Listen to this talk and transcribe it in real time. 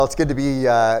Well, it's good to be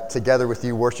together with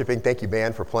you worshiping. Thank you,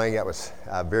 band, for playing. That was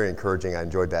very encouraging. I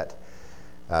enjoyed that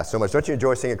so much. Don't you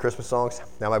enjoy singing Christmas songs?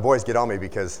 Now, my boys get on me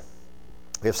because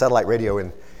we have satellite radio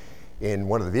in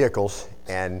one of the vehicles,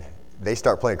 and they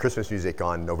start playing Christmas music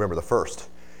on November the 1st.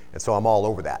 And so I'm all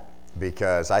over that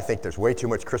because I think there's way too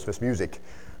much Christmas music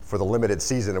for the limited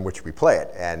season in which we play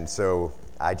it. And so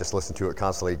I just listen to it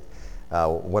constantly.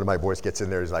 One of my boys gets in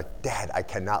there, he's like, "Dad, I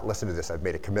cannot listen to this. I've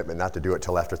made a commitment not to do it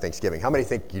till after Thanksgiving." How many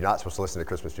think you're not supposed to listen to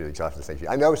Christmas music till after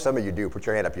Thanksgiving? I know some of you do. Put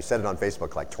your hand up. You said it on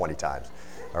Facebook like 20 times.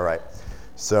 All right.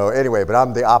 So anyway, but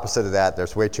I'm the opposite of that.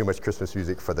 There's way too much Christmas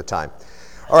music for the time.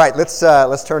 All right, let's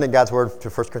turn in God's Word to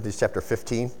 1 Corinthians chapter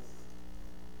 15.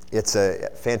 It's a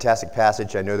fantastic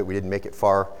passage. I know that we didn't make it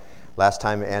far last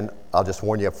time, and I'll just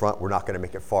warn you up front, we're not going to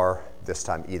make it far this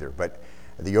time either. But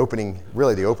the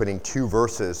opening two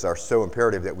verses are so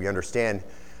imperative that we understand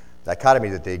the dichotomy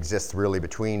that they exist really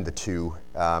between the two.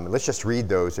 Let's just read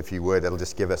those, if you would. It'll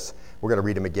just give us, we're going to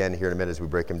read them again here in a minute as we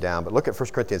break them down. But look at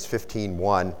 1 Corinthians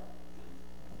 15:1. It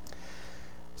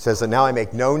says, "And now I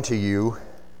make known to you,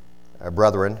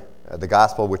 brethren, the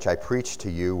gospel which I preached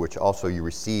to you, which also you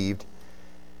received,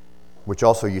 which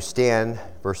also you stand,"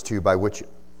 verse 2, "by which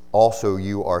also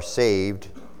you are saved,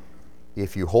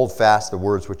 if you hold fast the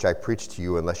words which I preached to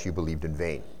you, unless you believed in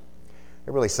vain."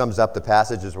 It really sums up the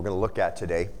passages we're going to look at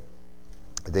today.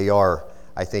 They are,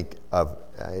 I think, of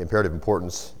imperative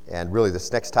importance. And really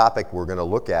this next topic we're going to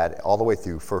look at all the way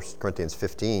through 1 Corinthians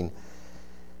 15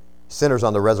 centers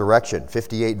on the resurrection.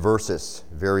 58 verses.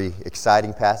 Very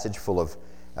exciting passage full of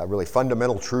really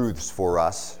fundamental truths for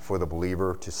us, for the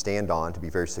believer to stand on, to be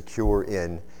very secure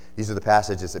in. These are the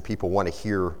passages that people want to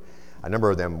hear, a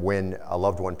number of them, when a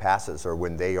loved one passes or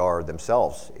when they are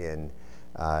themselves in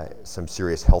some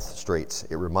serious health straits.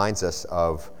 It reminds us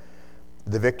of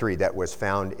the victory that was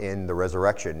found in the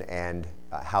resurrection and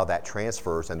how that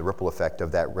transfers and the ripple effect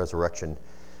of that resurrection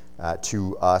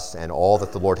to us and all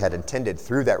that the Lord had intended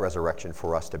through that resurrection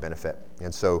for us to benefit.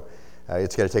 And so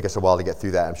it's going to take us a while to get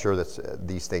through that. I'm sure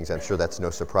that's no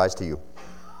surprise to you.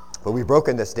 But we've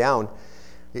broken this down.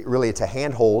 It's a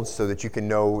handhold so that you can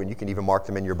know, and you can even mark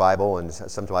them in your Bible, and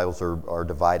some Bibles are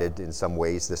divided in some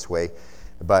ways this way.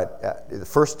 But the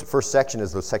first section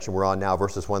is the section we're on now,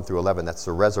 verses 1 through 11. That's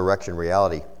the resurrection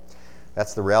reality.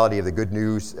 That's the reality of the good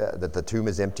news that the tomb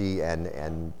is empty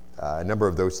and a number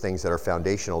of those things that are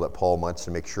foundational that Paul wants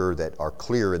to make sure that are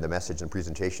clear in the message and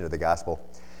presentation of the gospel.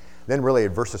 Then really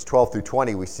in verses 12 through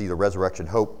 20, we see the resurrection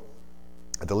hope,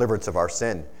 a deliverance of our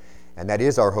sin. And that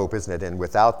is our hope, isn't it? And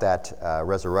without that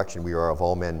resurrection, we are of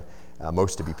all men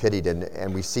most to be pitied.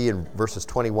 And we see in verses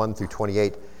 21 through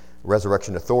 28,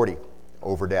 resurrection authority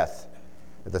over death.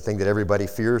 The thing that everybody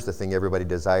fears, the thing everybody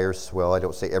desires. Well, I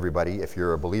don't say everybody. If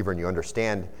you're a believer and you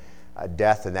understand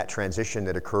death and that transition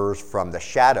that occurs from the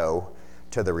shadow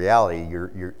to the reality,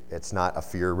 it's not a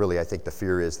fear. Really, I think the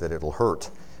fear is that it'll hurt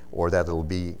or that it'll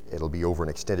be over an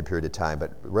extended period of time.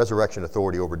 But resurrection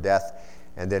authority over death.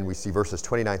 And then we see verses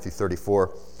 29 through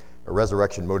 34, a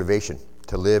resurrection motivation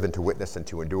to live and to witness and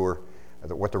to endure.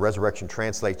 What the resurrection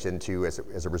translates into as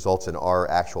it results in our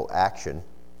actual action.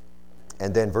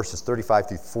 And then verses 35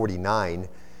 through 49,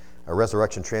 a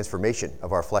resurrection transformation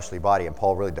of our fleshly body. And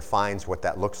Paul really defines what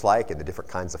that looks like and the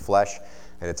different kinds of flesh.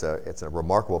 And it's a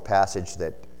remarkable passage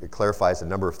that clarifies a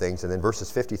number of things. And then verses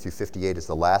 50 through 58 is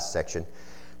the last section,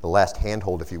 the last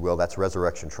handhold, if you will. That's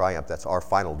resurrection triumph. That's our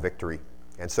final victory.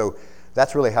 And so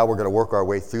that's really how we're going to work our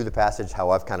way through the passage,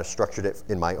 how I've kind of structured it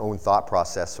in my own thought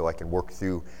process so I can work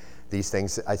through these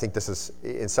things. I think this is,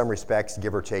 in some respects,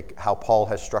 give or take, how Paul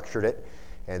has structured it.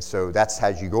 And so that's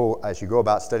as you go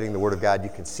about studying the Word of God, you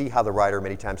can see how the writer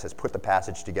many times has put the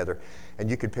passage together, and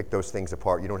you can pick those things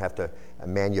apart. You don't have to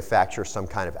manufacture some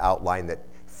kind of outline that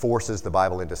forces the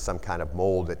Bible into some kind of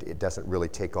mold that it doesn't really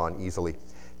take on easily.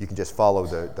 You can just follow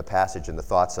the passage and the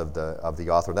thoughts of the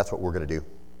author, and that's what we're going to do.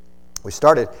 We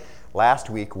started last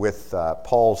week with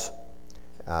Paul's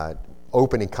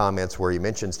opening comments where he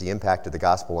mentions the impact of the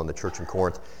gospel on the church in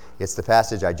Corinth. It's the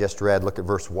passage I just read. Look at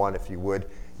verse 1, if you would.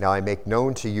 "Now I make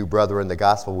known to you, brethren, the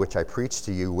gospel which I preached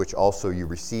to you, which also you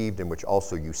received, and which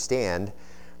also you stand."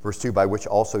 Verse 2, "by which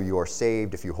also you are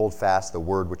saved, if you hold fast the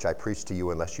word which I preached to you,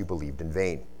 unless you believed in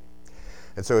vain."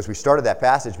 And so as we started that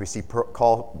passage, we see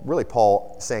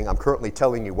Paul saying, I'm currently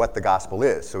telling you what the gospel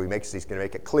is. So he's going to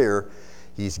make it clear.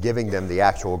 He's giving them the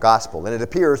actual gospel. And it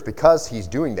appears, because he's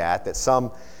doing that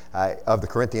some of the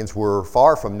Corinthians were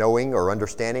far from knowing or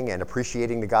understanding and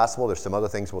appreciating the gospel. There's some other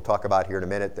things we'll talk about here in a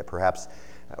minute that perhaps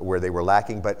where they were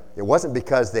lacking. But it wasn't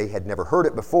because they had never heard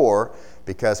it before,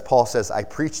 because Paul says, I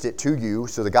preached it to you.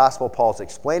 So the gospel Paul's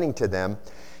explaining to them,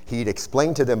 He'd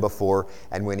explained to them before,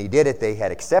 and when he did it, they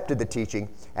had accepted the teaching,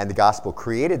 and the gospel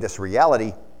created this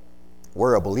reality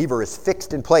where a believer is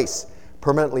fixed in place,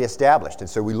 permanently established. And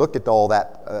so we looked at all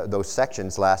that, those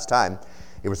sections last time.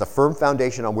 It was a firm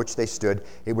foundation on which they stood.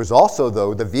 It was also,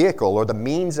 though, the vehicle or the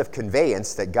means of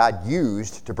conveyance that God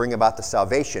used to bring about the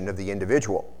salvation of the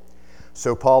individual.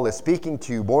 So Paul is speaking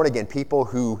to born-again people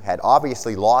who had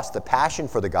obviously lost the passion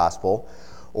for the gospel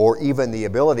or even the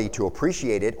ability to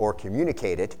appreciate it or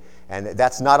communicate it. And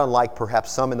that's not unlike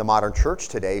perhaps some in the modern church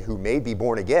today who may be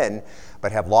born again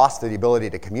but have lost the ability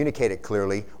to communicate it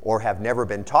clearly or have never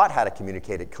been taught how to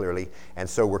communicate it clearly. And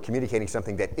so we're communicating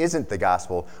something that isn't the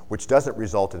gospel, which doesn't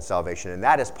result in salvation. And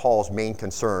that is Paul's main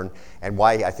concern and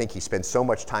why I think he spends so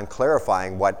much time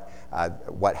clarifying what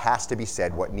has to be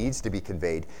said, what needs to be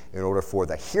conveyed in order for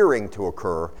the hearing to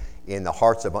occur in the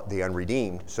hearts of the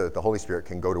unredeemed so that the Holy Spirit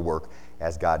can go to work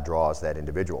as God draws that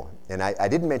individual. And I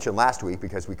didn't mention last week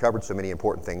because we covered so many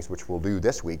important things, which we'll do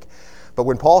this week. But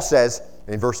when Paul says,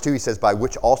 in verse 2, he says, by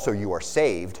which also you are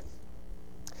saved,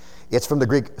 it's from the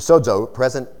Greek sozo,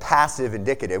 present passive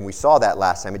indicative. And we saw that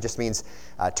last time. It just means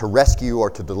to rescue or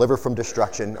to deliver from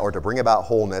destruction or to bring about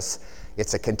wholeness.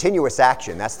 It's a continuous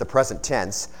action. That's the present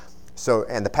tense. So,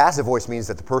 and the passive voice means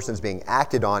that the person's being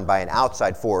acted on by an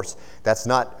outside force. That's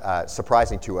not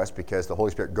surprising to us because the Holy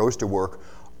Spirit goes to work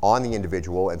on the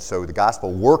individual, and so the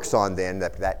gospel works on then,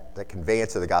 that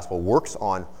conveyance of the gospel works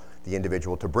on the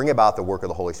individual to bring about the work of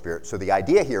the Holy Spirit. So the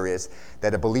idea here is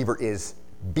that a believer is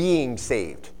being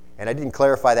saved. And I didn't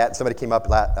clarify that. Somebody came up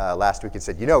last week and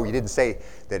said, you didn't say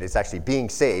that it's actually being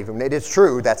saved. I mean, it is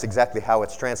true. That's exactly how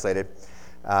it's translated.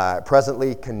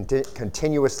 Presently,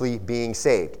 continuously being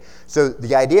saved. So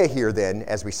the idea here then,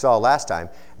 as we saw last time,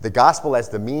 the gospel as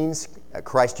the means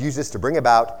Christ uses to bring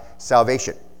about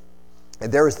salvation.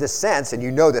 And there is this sense, and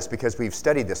you know this because we've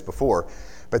studied this before,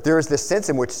 but there is this sense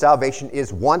in which salvation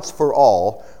is once for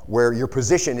all, where your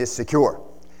position is secure.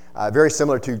 Very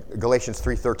similar to Galatians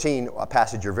 3:13, a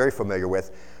passage you're very familiar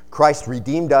with. Christ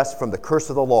redeemed us from the curse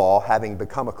of the law, having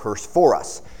become a curse for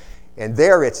us. And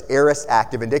there it's aorist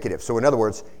active indicative. So in other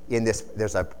words, in this,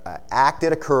 there's an act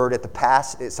that occurred at the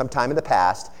past, sometime in the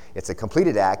past. It's a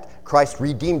completed act. Christ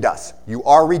redeemed us. You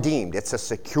are redeemed. It's a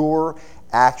secure,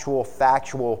 actual,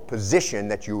 factual position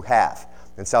that you have.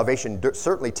 And salvation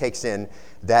certainly takes in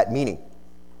that meaning.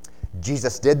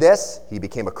 Jesus did this. He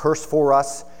became a curse for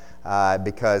us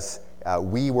because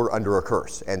we were under a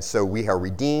curse. And so we are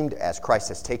redeemed as Christ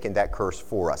has taken that curse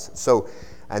for us. So,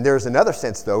 and there's another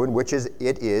sense, though, in which it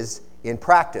is in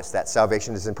practice, that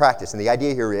salvation is in practice. And the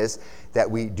idea here is that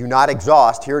we do not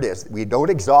exhaust, here it is, we don't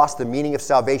exhaust the meaning of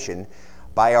salvation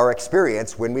by our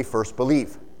experience when we first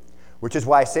believe. Which is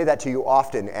why I say that to you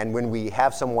often, and when we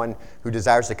have someone who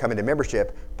desires to come into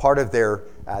membership, part of their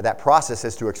that process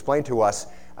is to explain to us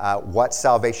what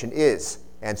salvation is.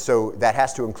 And so that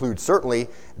has to include certainly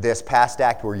this past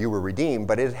act where you were redeemed,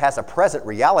 but it has a present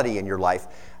reality in your life,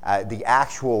 the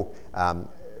actual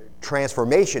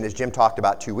transformation, as Jim talked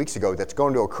about 2 weeks ago, that's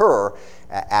going to occur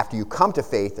after you come to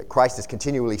faith, that Christ is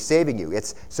continually saving you.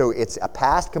 It's a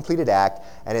past completed act,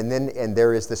 and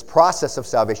there is this process of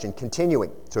salvation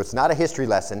continuing. So it's not a history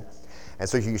lesson, and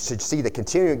so you should see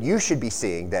you should be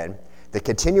seeing then the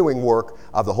continuing work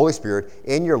of the Holy Spirit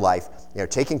in your life,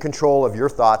 taking control of your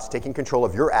thoughts, taking control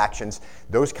of your actions,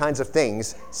 those kinds of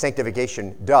things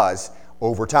sanctification does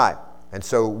over time. And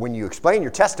so when you explain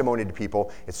your testimony to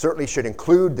people, it certainly should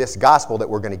include this gospel that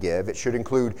we're going to give. It should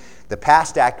include the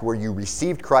past act where you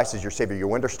received Christ as your Savior.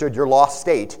 You understood your lost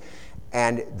state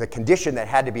and the condition that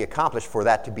had to be accomplished for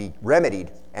that to be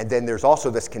remedied. And then there's also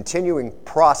this continuing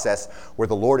process where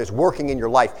the Lord is working in your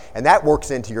life, and that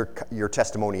works into your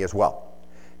testimony as well.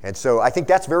 And so I think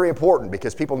that's very important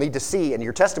because people need to see, and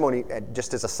your testimony,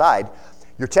 just as a side,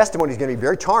 your testimony is going to be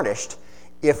very tarnished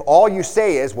if all you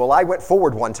say is, well, I went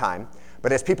forward one time.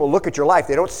 But as people look at your life,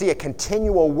 they don't see a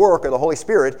continual work of the Holy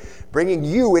Spirit bringing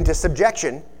you into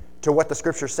subjection to what the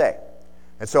Scriptures say.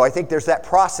 And so I think there's that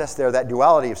process there, that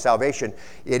duality of salvation.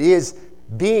 It is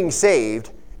being saved,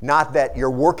 not that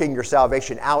you're working your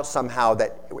salvation out somehow,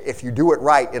 that if you do it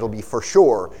right, it'll be for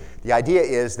sure. The idea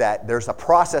is that there's a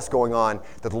process going on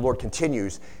that the Lord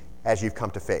continues as you've come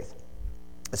to faith.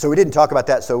 So we didn't talk about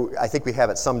that, so I think we have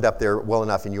it summed up there well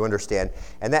enough and you understand.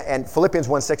 And Philippians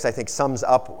 1:6, I think, sums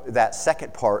up that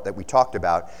second part that we talked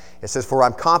about. It says, for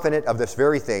I'm confident of this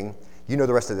very thing, you know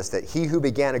the rest of this, that he who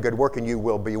began a good work in you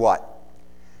will be what?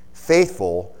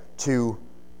 Faithful to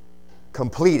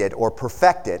complete it or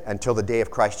perfect it until the day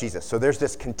of Christ Jesus. So there's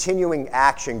this continuing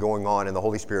action going on in the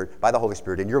Holy Spirit, by the Holy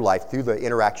Spirit in your life through the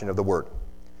interaction of the Word.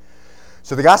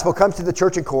 So the gospel comes to the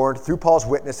church in Corinth through Paul's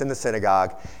witness in the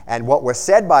synagogue, and what was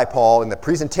said by Paul in the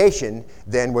presentation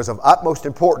then was of utmost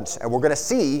importance. And we're going to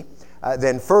see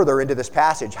then further into this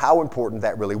passage how important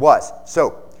that really was.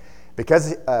 So,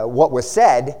 because what was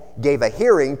said gave a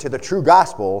hearing to the true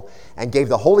gospel and gave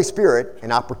the Holy Spirit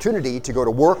an opportunity to go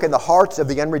to work in the hearts of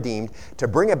the unredeemed to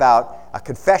bring about a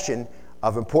confession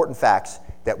of important facts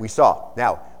that we saw.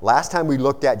 Now, last time we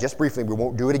looked at, just briefly, we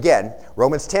won't do it again,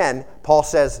 Romans 10, Paul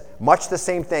says much the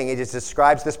same thing. It just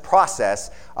describes this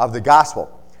process of the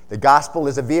gospel. The gospel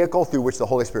is a vehicle through which the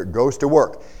Holy Spirit goes to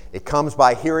work. It comes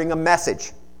by hearing a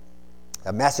message.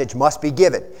 A message must be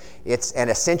given. It's an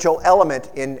essential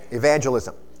element in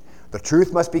evangelism. The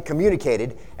truth must be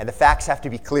communicated, and the facts have to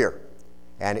be clear.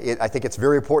 And I think it's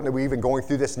very important that we're even going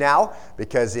through this now,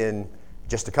 because in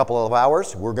just a couple of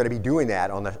hours, we're going to be doing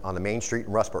that on the main street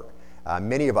in Rustburg.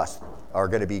 Many of us are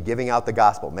going to be giving out the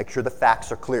gospel. Make sure the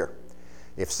facts are clear.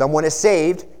 If someone is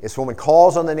saved, if someone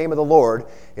calls on the name of the Lord,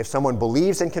 if someone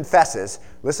believes and confesses,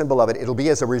 listen, beloved, it'll be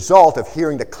as a result of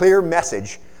hearing the clear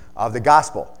message of the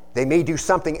gospel. They may do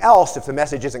something else if the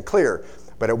message isn't clear,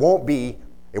 but it won't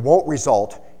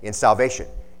result in salvation.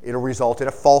 It'll result in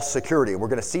a false security. We're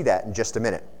going to see that in just a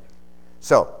minute.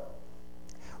 So,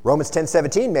 Romans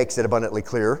 10:17 makes it abundantly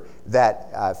clear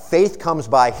that faith comes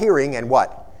by hearing, and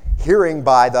what? Hearing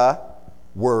by the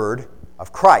word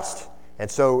of Christ.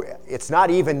 And so it's not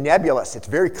even nebulous. It's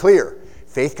very clear.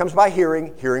 Faith comes by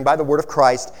hearing, hearing by the word of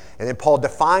Christ. And then Paul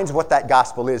defines what that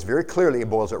gospel is very clearly and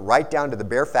boils it right down to the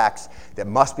bare facts that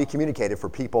must be communicated for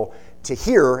people to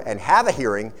hear and have a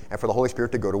hearing and for the Holy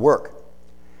Spirit to go to work.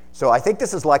 So I think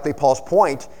this is likely Paul's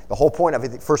point, the whole point of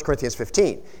 1 Corinthians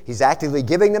 15. He's actively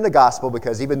giving them the gospel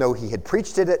because even though he had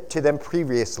preached it to them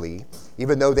previously,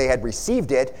 even though they had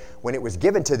received it when it was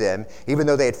given to them, even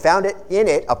though they had found it in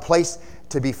it a place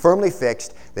to be firmly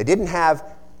fixed, they didn't have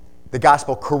the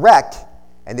gospel correct,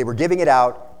 and they were giving it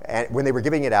out, and when they were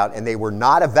giving it out, and they were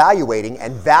not evaluating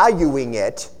and valuing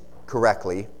it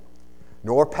correctly,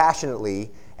 nor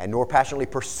passionately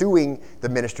pursuing the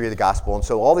ministry of the gospel. And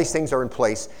so all these things are in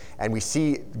place, and we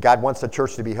see God wants the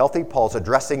church to be healthy. Paul's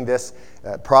addressing this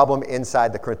problem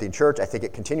inside the Corinthian church. I think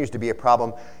it continues to be a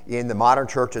problem in the modern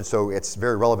church, and so it's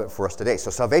very relevant for us today.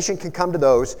 So salvation can come to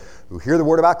those who hear the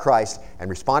word about Christ and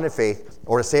respond in faith,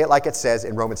 or to say it like it says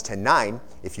in Romans 10:9,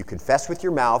 if you confess with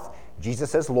your mouth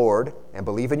Jesus as Lord and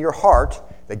believe in your heart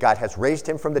that God has raised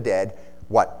him from the dead,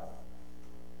 what?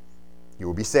 You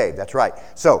will be saved. That's right.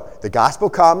 So the gospel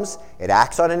comes, it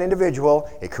acts on an individual,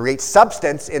 it creates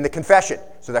substance in the confession.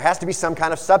 So there has to be some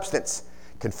kind of substance.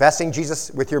 Confessing Jesus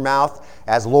with your mouth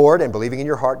as Lord and believing in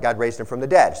your heart God raised him from the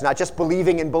dead. It's not just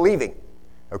believing in believing,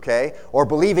 okay? Or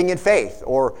believing in faith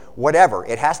or whatever.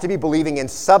 It has to be believing in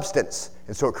substance.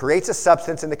 And so it creates a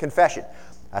substance in the confession.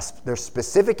 There's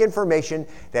specific information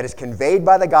that is conveyed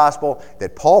by the gospel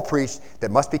that Paul preached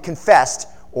that must be confessed,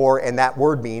 and that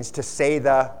word means to say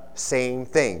the same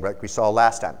thing, like we saw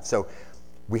last time. So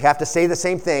we have to say the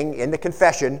same thing in the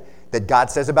confession that God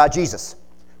says about Jesus.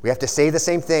 We have to say the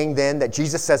same thing then that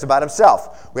Jesus says about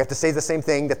himself. We have to say the same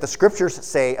thing that the scriptures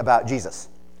say about Jesus.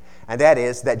 And that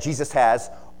is that Jesus has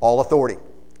all authority.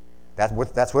 That's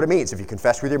what it means. If you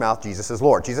confess with your mouth Jesus is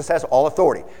Lord. Jesus has all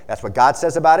authority. That's what God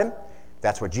says about him.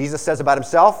 That's what Jesus says about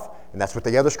himself. And that's what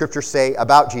the other scriptures say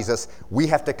about Jesus. We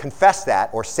have to confess that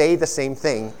or say the same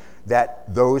thing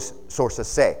that those sources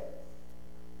say.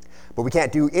 But we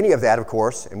can't do any of that, of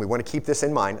course, and we want to keep this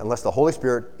in mind, unless the Holy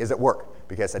Spirit is at work,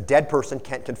 because a dead person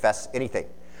can't confess anything.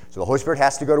 So the Holy Spirit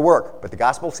has to go to work, but the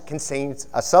gospel contains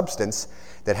a substance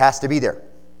that has to be there.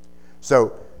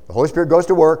 So the Holy Spirit goes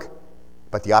to work,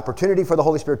 but the opportunity for the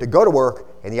Holy Spirit to go to work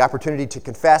and the opportunity to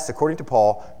confess, according to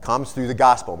Paul, comes through the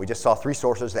gospel. We just saw 3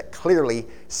 sources that clearly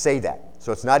say that.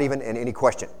 So it's not even in any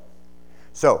question.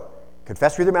 So,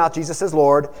 confess with your mouth Jesus is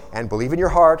Lord and believe in your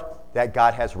heart that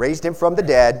God has raised him from the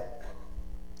dead.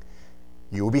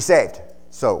 You will be saved.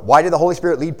 So why did the Holy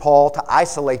Spirit lead Paul to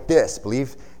isolate this?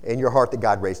 Believe in your heart that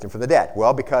God raised him from the dead.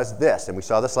 Well, because this, and we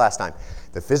saw this last time,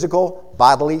 the physical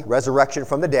bodily resurrection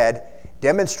from the dead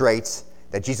demonstrates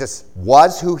that Jesus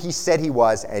was who he said he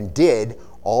was and did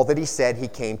all that he said he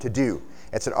came to do.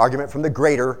 It's an argument from the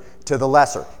greater to the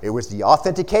lesser. It was the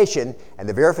authentication and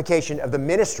the verification of the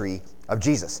ministry of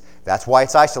Jesus. That's why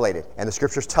it's isolated. And the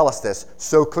scriptures tell us this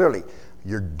so clearly.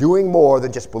 You're doing more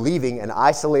than just believing an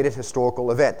isolated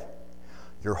historical event.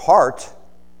 Your heart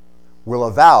will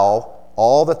avow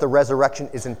all that the resurrection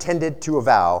is intended to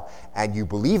avow, and you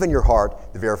believe in your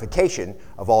heart the verification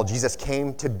of all Jesus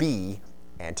came to be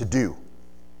and to do.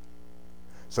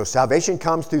 So salvation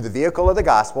comes through the vehicle of the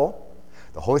gospel.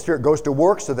 The Holy Spirit goes to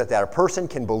work so that a person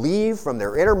can believe from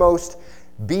their innermost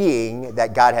being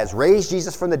that God has raised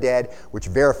Jesus from the dead, which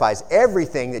verifies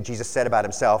everything that Jesus said about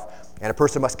himself. And a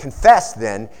person must confess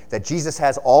then that Jesus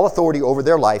has all authority over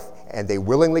their life, and they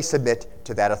willingly submit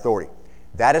to that authority.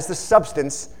 That is the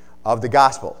substance of the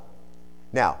gospel.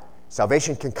 Now,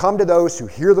 salvation can come to those who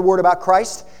hear the word about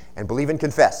Christ and believe and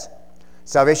confess.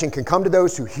 Salvation can come to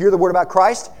those who hear the word about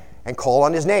Christ and call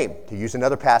on his name, to use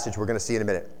another passage we're going to see in a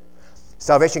minute.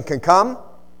 Salvation can come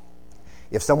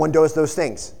if someone does those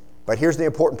things. But here's the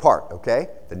important part, okay?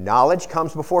 The knowledge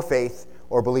comes before faith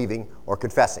or believing or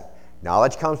confessing.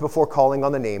 Knowledge comes before calling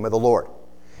on the name of the Lord.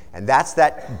 And that's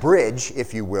that bridge,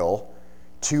 if you will,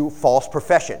 to false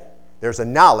profession. There's a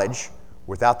knowledge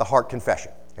without the heart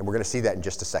confession. And we're going to see that in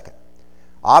just a second.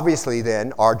 Obviously,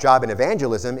 then, our job in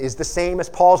evangelism is the same as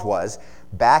Paul's was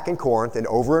back in Corinth and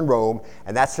over in Rome,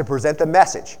 and that's to present the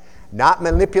message. Not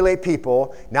manipulate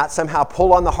people, not somehow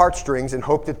pull on the heartstrings and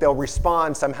hope that they'll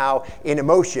respond somehow in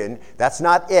emotion. That's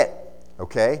not it,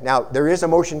 okay? Now, there is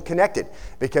emotion connected,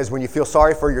 because when you feel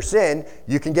sorry for your sin,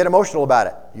 you can get emotional about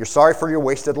it. You're sorry for your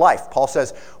wasted life. Paul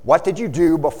says, what did you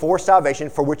do before salvation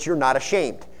for which you're not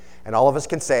ashamed? And all of us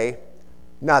can say,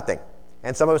 nothing.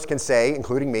 And some of us can say,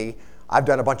 including me, I've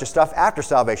done a bunch of stuff after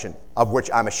salvation of which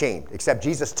I'm ashamed, except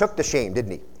Jesus took the shame,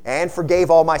 didn't he? And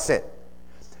forgave all my sin.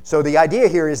 So the idea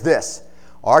here is this.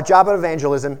 Our job of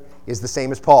evangelism is the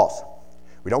same as Paul's.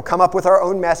 We don't come up with our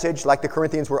own message like the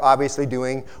Corinthians were obviously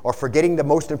doing, or forgetting the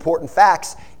most important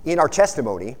facts in our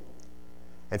testimony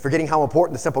and forgetting how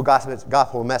important the simple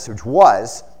gospel message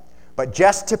was, but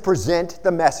just to present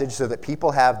the message so that people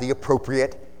have the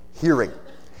appropriate hearing.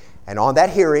 And on that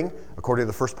hearing, according to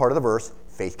the first part of the verse,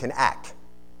 faith can act.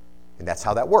 And that's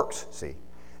how that works, see.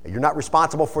 You're not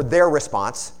responsible for their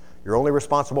response. You're only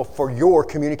responsible for your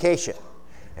communication.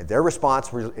 And their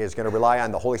response is going to rely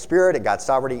on the Holy Spirit and God's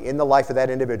sovereignty in the life of that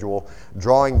individual,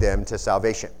 drawing them to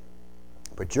salvation.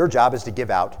 But your job is to give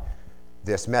out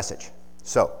this message.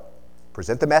 So,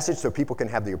 present the message so people can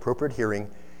have the appropriate hearing,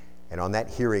 and on that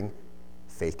hearing,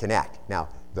 faith can act. Now,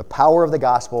 the power of the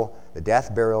gospel, the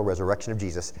death, burial, resurrection of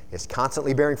Jesus, is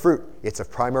constantly bearing fruit. It's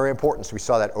of primary importance. We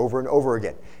saw that over and over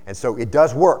again. And so it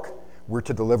does work. We're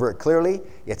to deliver it clearly.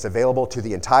 It's available to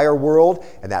the entire world,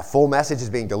 and that full message is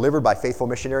being delivered by faithful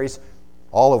missionaries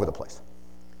all over the place.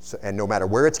 So, and no matter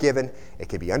where it's given, it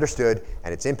can be understood,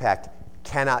 and its impact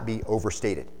cannot be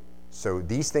overstated. So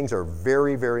these things are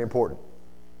very, very important.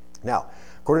 Now,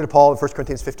 according to Paul in 1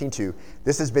 Corinthians 15:2,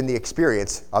 this has been the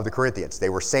experience of the Corinthians. They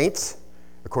were saints,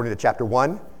 according to chapter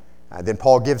 1. Then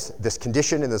Paul gives this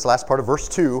condition in this last part of verse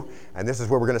 2, and this is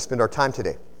where we're going to spend our time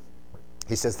today.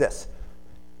 He says this.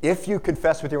 If you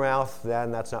confess with your mouth,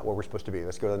 then that's not where we're supposed to be.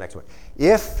 Let's go to the next one.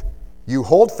 If you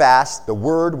hold fast the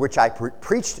word which I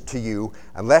preached to you,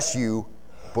 unless you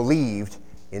believed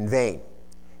in vain.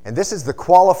 And this is the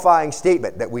qualifying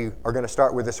statement that we are going to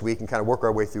start with this week and kind of work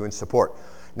our way through and support.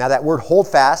 Now that word hold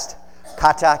fast,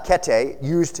 kata kete,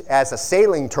 used as a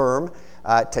sailing term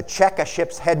to check a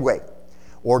ship's headway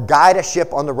or guide a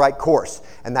ship on the right course.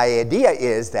 And the idea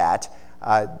is that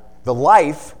the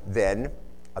life then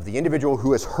of the individual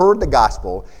who has heard the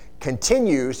gospel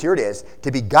continues, here it is,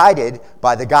 to be guided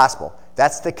by the gospel.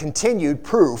 That's the continued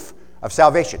proof of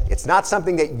salvation. It's not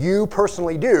something that you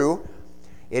personally do.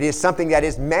 It is something that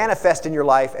is manifest in your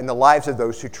life and the lives of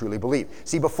those who truly believe.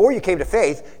 See, before you came to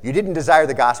faith, you didn't desire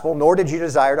the gospel, nor did you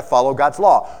desire to follow God's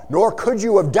law, nor could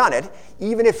you have done it,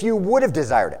 even if you would have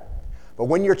desired it. But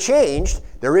when you're changed,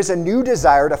 there is a new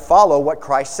desire to follow what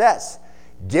Christ says,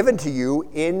 given to you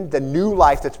in the new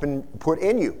life that's been put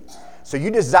in you. So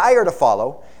you desire to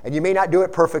follow, and you may not do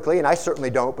it perfectly, and I certainly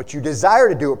don't, but you desire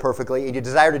to do it perfectly, and you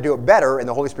desire to do it better, and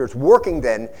the Holy Spirit's working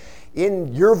then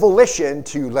in your volition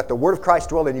to let the Word of Christ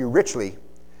dwell in you richly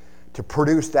to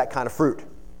produce that kind of fruit.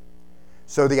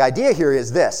 So the idea here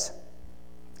is this,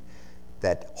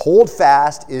 that hold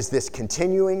fast is this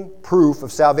continuing proof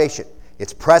of salvation.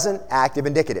 It's present, active,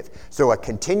 indicative. So a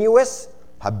continuous,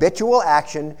 habitual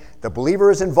action the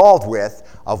believer is involved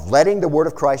with of letting the word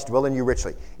of Christ dwell in you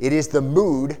richly. It is the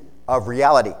mood of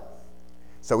reality.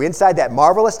 So inside that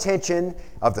marvelous tension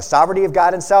of the sovereignty of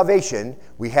God and salvation,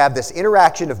 we have this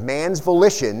interaction of man's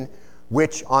volition,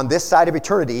 which on this side of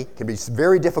eternity can be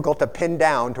very difficult to pin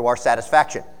down to our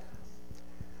satisfaction.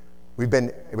 We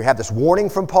have this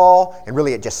warning from Paul, and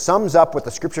really it just sums up what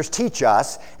the scriptures teach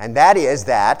us, and that is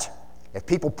that if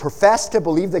people profess to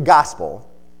believe the gospel,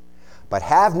 but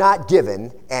have not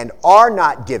given and are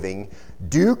not giving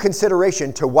due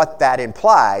consideration to what that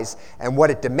implies and what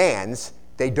it demands,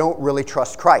 they don't really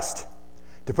trust Christ.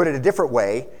 To put it a different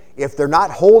way, if they're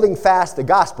not holding fast the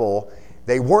gospel,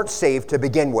 they weren't saved to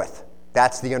begin with.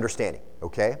 That's the understanding,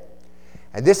 okay?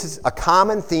 And this is a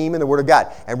common theme in the Word of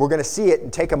God. And we're going to see it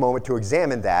and take a moment to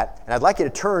examine that. And I'd like you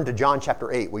to turn to John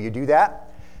chapter 8. Will you do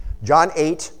that? John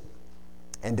 8,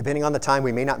 and depending on the time,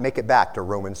 we may not make it back to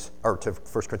Romans, or to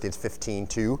 1 Corinthians 15,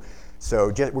 too. So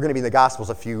we're going to be in the Gospels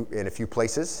in a few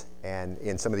places and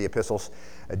in some of the epistles.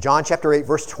 John chapter 8,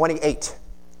 verse 28.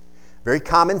 Very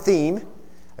common theme,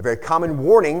 a very common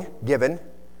warning given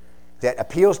that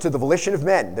appeals to the volition of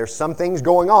men. There's some things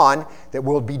going on that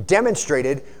will be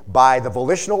demonstrated by the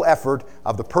volitional effort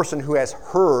of the person who has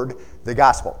heard the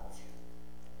gospel.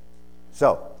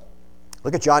 So,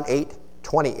 look at John 8,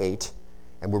 28,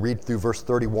 and we'll read through verse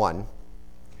 31.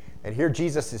 And here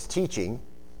Jesus is teaching.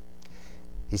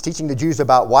 He's teaching the Jews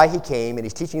about why he came, and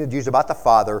he's teaching the Jews about the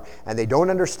Father, and they don't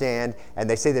understand, and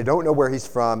they say they don't know where he's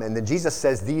from, and then Jesus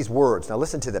says these words. Now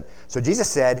listen to them. So Jesus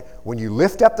said, when you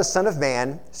lift up the Son of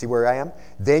Man, see where I am?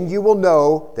 Then you will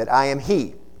know that I am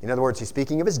he. In other words, he's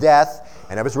speaking of his death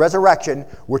and of his resurrection,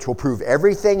 which will prove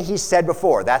everything he said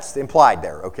before. That's implied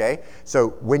there, okay? So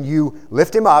when you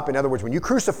lift him up, in other words, when you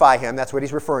crucify him, that's what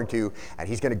he's referring to, and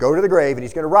he's going to go to the grave and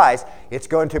he's going to rise, it's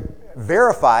going to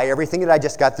verify everything that I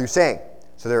just got through saying.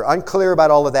 So they're unclear about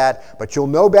all of that, but you'll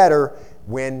know better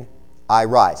when I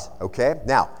rise, okay?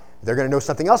 Now, they're going to know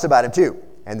something else about him too,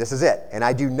 and this is it. And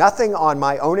I do nothing on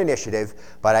my own initiative,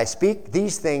 but I speak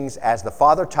these things as the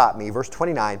Father taught me, verse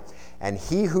 29, and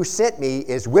he who sent me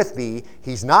is with me.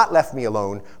 He's not left me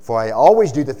alone, for I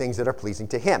always do the things that are pleasing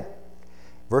to him.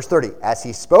 Verse 30, as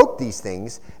he spoke these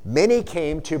things, many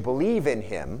came to believe in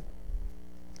him.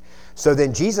 So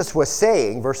then Jesus was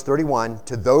saying, verse 31,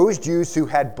 to those Jews who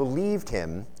had believed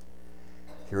him,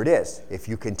 here it is, if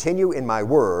you continue in my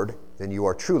word, then you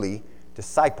are truly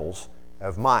disciples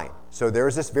of mine. So there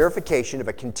is this verification of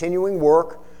a continuing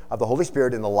work of the Holy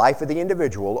Spirit in the life of the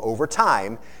individual over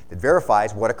time that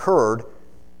verifies what occurred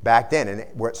back then.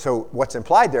 And so what's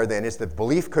implied there then is the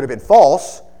belief could have been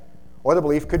false or the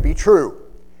belief could be true.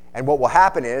 And what will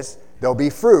happen is there'll be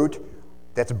fruit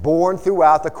that's born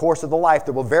throughout the course of the life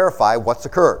that will verify what's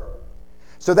occurred.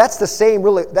 So that's the same,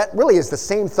 that really is the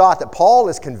same thought that Paul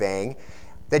is conveying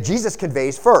that Jesus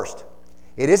conveys first.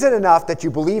 It isn't enough that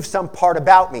you believe some part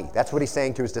about me. That's what he's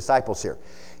saying to his disciples here.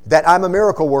 That I'm a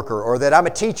miracle worker or that I'm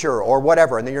a teacher or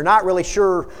whatever, and then you're not really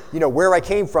sure, where I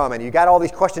came from, and you got all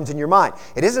these questions in your mind.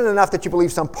 It isn't enough that you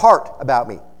believe some part about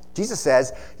me. Jesus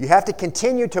says, you have to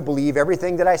continue to believe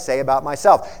everything that I say about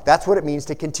myself. That's what it means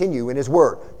to continue in his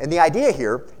word. And the idea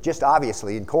here, just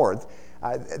obviously in Corinth,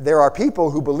 there are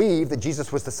people who believe that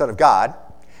Jesus was the Son of God.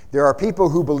 There are people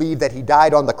who believe that he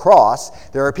died on the cross.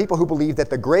 There are people who believe that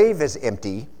the grave is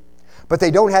empty. But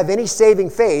they don't have any saving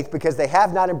faith because they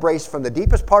have not embraced from the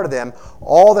deepest part of them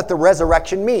all that the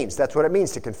resurrection means. That's what it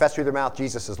means to confess through their mouth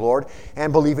Jesus is Lord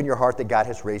and believe in your heart that God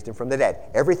has raised him from the dead.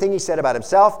 Everything he said about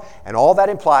himself and all that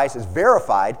implies is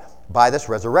verified by this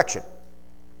resurrection.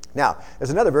 Now,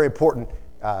 there's another very important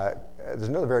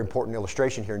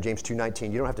illustration here in James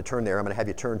 2:19. You don't have to turn there. I'm going to have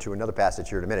you turn to another passage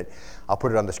here in a minute. I'll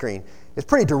put it on the screen. It's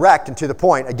pretty direct and to the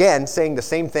point. Again, saying the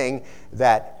same thing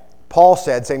that Paul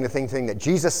said, saying the same thing that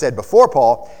Jesus said before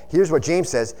Paul. Here's what James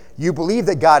says. You believe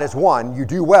that God is one. You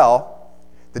do well.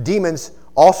 The demons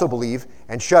also believe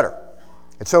and shudder.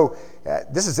 And so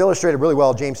this is illustrated really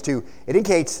well in James 2. It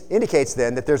indicates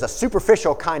then that there's a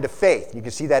superficial kind of faith. You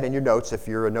can see that in your notes if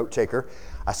you're a note taker.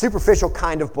 A superficial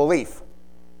kind of belief.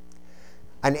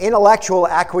 An intellectual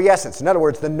acquiescence. In other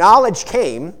words, the knowledge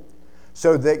came,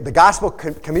 so the gospel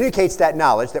communicates that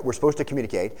knowledge that we're supposed to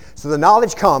communicate. So the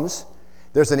knowledge comes.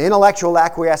 There's an intellectual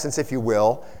acquiescence, if you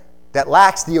will, that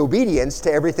lacks the obedience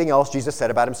to everything else Jesus said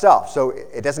about himself. So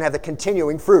it doesn't have the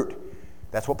continuing fruit.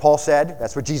 That's what Paul said.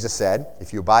 That's what Jesus said.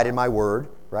 If you abide in my word,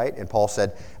 right? And Paul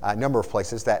said a number of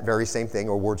places that very same thing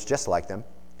or words just like them.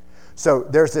 So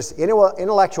there's this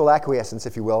intellectual acquiescence,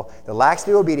 if you will, that lacks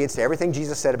the obedience to everything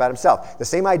Jesus said about himself. The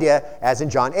same idea as in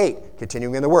John 8,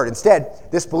 continuing in the word. Instead,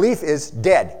 this belief is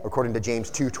dead, according to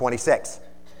James 2:26.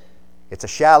 It's a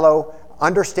shallow,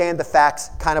 understand the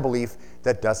facts kind of belief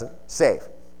that doesn't save.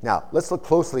 Now, let's look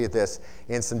closely at this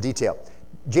in some detail.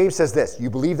 James says this, you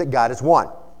believe that God is one.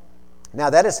 Now,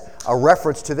 that is a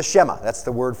reference to the Shema. That's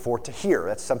the word for to hear.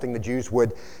 That's something the Jews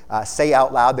would say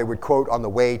out loud. They would quote on the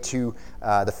way to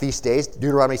the feast days.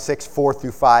 Deuteronomy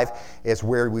 6:4-5 is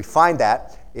where we find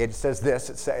that. It says this.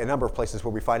 It's a number of places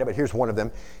where we find it, but here's one of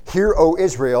them. Hear, O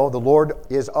Israel, the Lord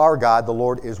is our God. The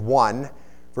Lord is one.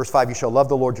 Verse 5, you shall love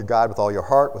the Lord your God with all your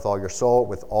heart, with all your soul,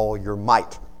 with all your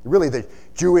might. Really the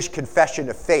Jewish confession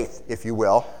of faith, if you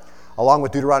will. along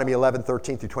with Deuteronomy 11,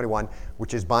 13 through 21,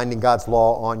 which is binding God's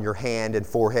law on your hand and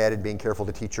forehead and being careful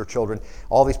to teach your children.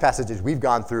 All these passages we've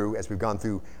gone through as we've gone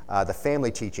through the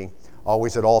family teaching,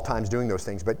 always at all times doing those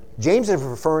things. But James is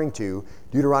referring to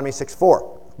Deuteronomy 6, 4,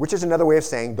 which is another way of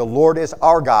saying the Lord is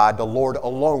our God, the Lord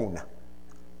alone.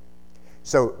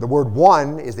 So the word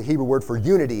one is the Hebrew word for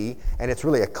unity, and it's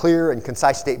really a clear and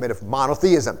concise statement of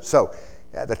monotheism. So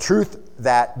the truth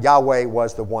that Yahweh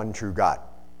was the one true God.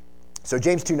 So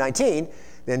James 2:19,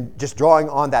 then just drawing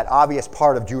on that obvious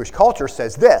part of Jewish culture,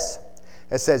 says this.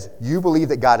 It says, you believe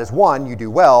that God is one, you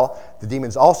do well. The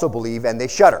demons also believe, and they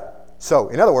shudder. So,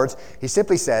 in other words, he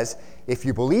simply says, if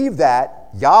you believe that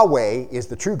Yahweh is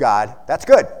the true God, that's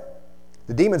good.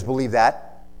 The demons believe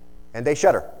that, and they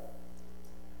shudder.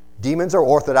 Demons are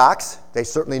orthodox. They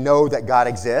certainly know that God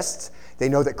exists. They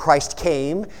know that Christ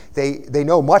came. They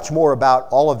know much more about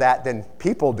all of that than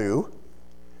people do.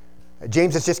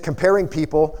 James is just comparing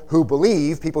people who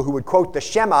believe, people who would quote the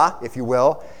Shema, if you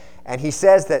will, and he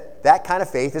says that that kind of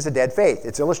faith is a dead faith.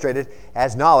 It's illustrated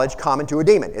as knowledge common to a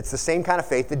demon. It's the same kind of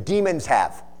faith that demons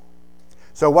have.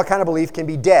 So what kind of belief can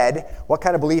be dead? What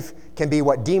kind of belief can be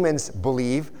what demons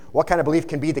believe? What kind of belief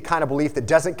can be the kind of belief that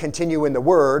doesn't continue in the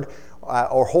Word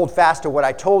or hold fast to what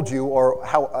I told you or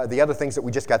how the other things that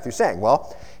we just got through saying?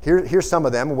 Well, here's some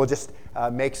of them, and we'll just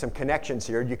make some connections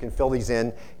here. You can fill these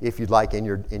in if you'd like in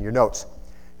your notes.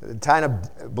 The kind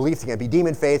of belief can be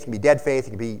demon faith, can be dead faith,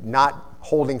 can be not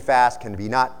holding fast, can be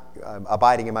not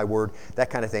abiding in my word, that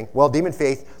kind of thing. Well, demon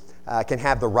faith can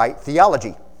have the right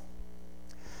theology.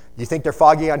 You think they're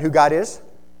foggy on who God is?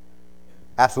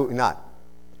 Absolutely not.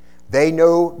 They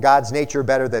know God's nature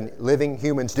better than living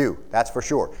humans do. That's for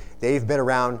sure. They've been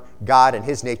around God and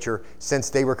his nature since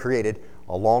they were created,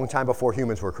 a long time before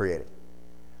humans were created.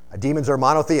 Demons are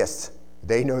monotheists.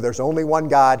 They know there's only one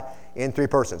God in three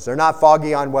persons. They're not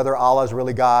foggy on whether Allah is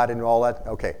really God and all that.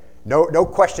 Okay, no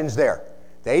questions there.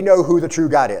 They know who the true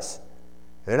God is.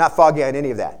 They're not foggy on any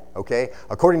of that, okay?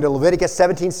 According to Leviticus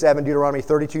 17:7, Deuteronomy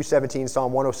 32:17,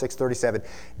 Psalm 106:37,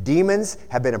 demons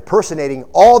have been impersonating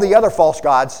all the other false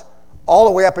gods all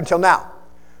the way up until now.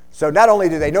 So not only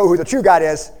do they know who the true God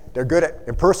is, they're good at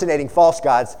impersonating false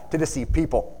gods to deceive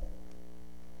people.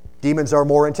 Demons are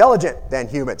more intelligent than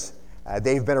humans.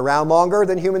 They've been around longer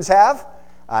than humans have.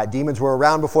 Demons were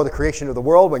around before the creation of the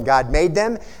world when God made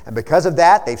them, and because of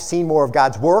that, they've seen more of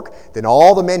God's work than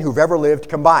all the men who've ever lived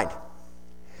combined.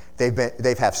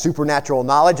 They have supernatural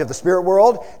knowledge of the spirit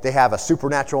world. They have a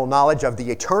supernatural knowledge of the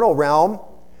eternal realm.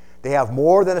 They have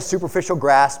more than a superficial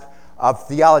grasp of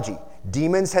theology.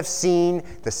 Demons have seen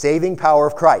the saving power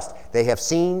of Christ. They have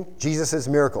seen Jesus'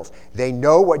 miracles. They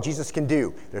know what Jesus can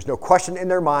do. There's no question in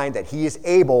their mind that he is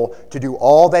able to do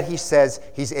all that he says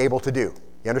he's able to do.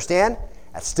 You understand?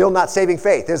 That's still not saving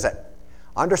faith, is it?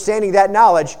 Understanding that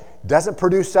knowledge doesn't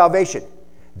produce salvation.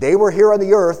 They were here on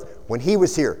the earth when he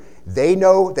was here. They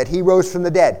know that he rose from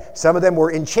the dead. Some of them were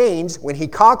in chains when he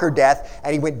conquered death,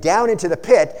 and he went down into the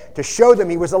pit to show them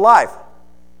he was alive.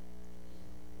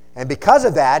 And because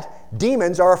of that,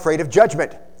 demons are afraid of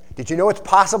judgment. Did you know it's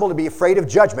possible to be afraid of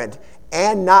judgment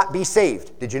and not be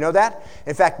saved? Did you know that?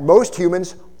 In fact, most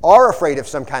humans are afraid of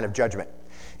some kind of judgment.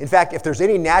 In fact, if there's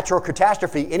any natural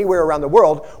catastrophe anywhere around the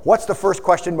world, what's the first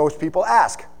question most people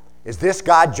ask? Is this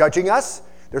God judging us?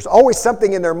 There's always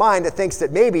something in their mind that thinks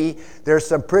that maybe there's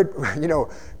some quid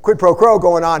pro quo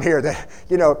going on here, that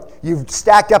you've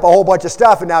stacked up a whole bunch of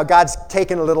stuff and now God's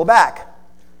taken a little back.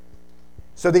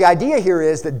 So the idea here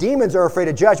is that demons are afraid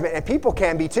of judgment, and people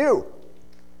can be too.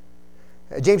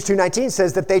 James 2:19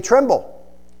 says that they tremble.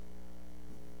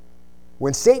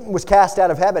 When Satan was cast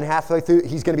out of heaven halfway through,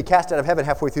 he's going to be cast out of heaven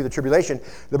halfway through the tribulation.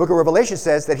 The book of Revelation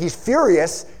says that he's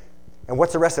furious, and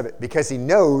what's the rest of it? Because he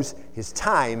knows his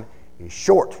time is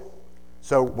short.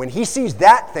 So when he sees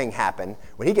that thing happen,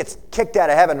 when he gets kicked out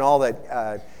of heaven and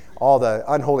all the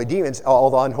unholy demons,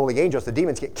 all the unholy angels, the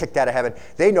demons get kicked out of heaven,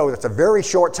 they know that's a very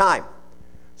short time.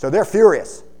 So they're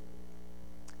furious.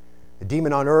 The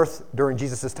demon on earth during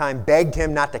Jesus' time begged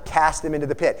him not to cast them into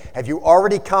the pit. Have you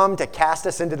already come to cast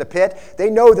us into the pit?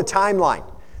 They know the timeline.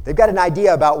 They've got an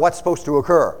idea about what's supposed to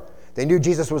occur. They knew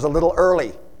Jesus was a little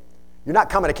early. You're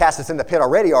not coming to cast us in the pit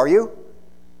already, are you?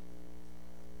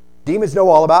 Demons know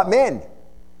all about men.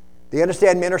 They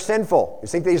understand men are sinful.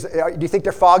 Do you think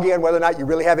they're foggy on whether or not you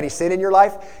really have any sin in your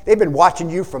life? They've been watching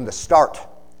you from the start.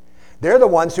 They're the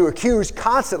ones who accuse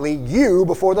constantly you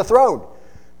before the throne.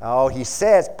 Oh,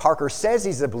 Parker says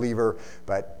he's a believer,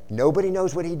 but nobody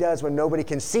knows what he does when nobody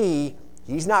can see.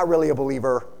 He's not really a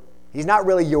believer. He's not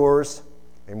really yours.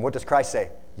 And what does Christ say?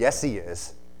 Yes, he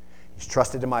is. He's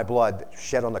trusted in my blood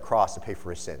shed on the cross to pay for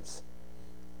his sins.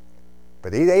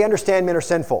 But they understand men are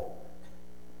sinful.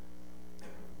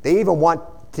 They even want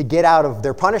to get out of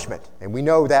their punishment. And we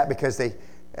know that because they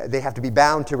have to be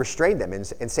bound to restrain them.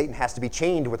 And Satan has to be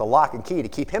chained with a lock and key to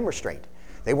keep him restrained.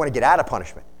 They want to get out of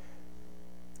punishment.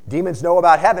 Demons know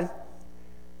about heaven.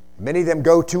 Many of them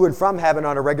go to and from heaven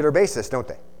on a regular basis, don't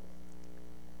they?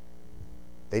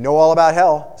 They know all about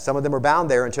hell. Some of them are bound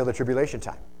there until the tribulation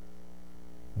time.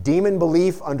 Demon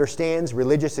belief understands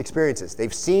religious experiences.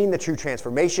 They've seen the true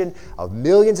transformation of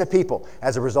millions of people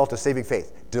as a result of saving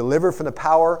faith, delivered from the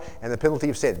power and the penalty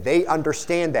of sin. They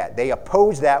understand that. They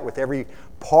oppose that with every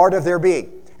part of their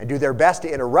being and do their best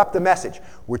to interrupt the message,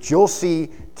 which you'll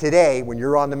see today when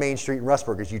you're on the main street in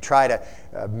Rustburg as you try to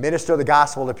minister the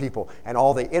gospel to people and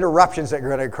all the interruptions that are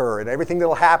going to occur and everything that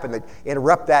will happen that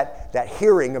interrupt that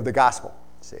hearing of the gospel.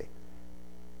 See?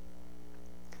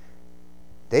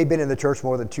 They've been in the church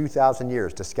more than 2,000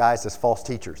 years, disguised as false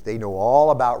teachers. They know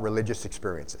all about religious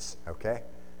experiences, okay?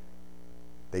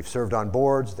 They've served on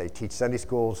boards. They teach Sunday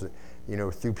schools,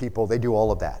 through people. They do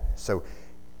all of that. So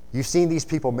you've seen these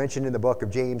people mentioned in the book of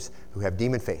James who have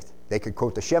demon faith. They could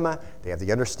quote the Shema. They have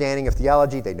the understanding of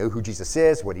theology. They know who Jesus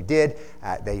is, what he did.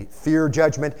 They fear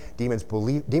judgment.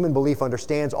 Demon belief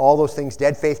understands all those things.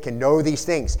 Dead faith can know these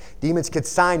things. Demons could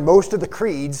sign most of the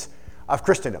creeds of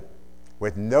Christendom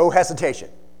with no hesitation.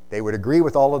 They would agree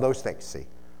with all of those things, see?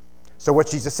 So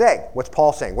what's Jesus saying? What's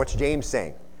Paul saying? What's James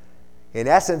saying? In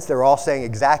essence, they're all saying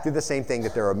exactly the same thing,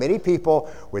 that there are many people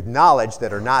with knowledge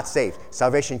that are not saved.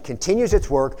 Salvation continues its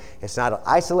work. It's not an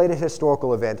isolated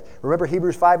historical event. Remember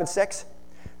Hebrews 5 and 6?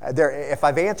 If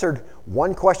I've answered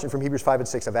one question from Hebrews 5 and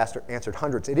 6, I've answered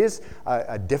hundreds. It is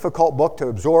a difficult book to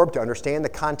absorb, to understand the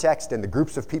context and the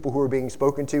groups of people who are being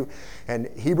spoken to. And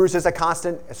Hebrews is a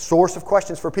constant source of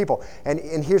questions for people.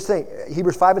 And here's the thing,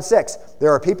 Hebrews 5 and 6,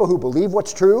 there are people who believe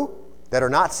what's true that are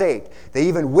not saved. They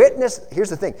even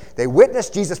here's the thing, they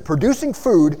witnessed Jesus producing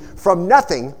food from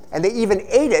nothing, and they even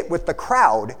ate it with the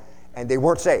crowd, and they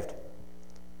weren't saved.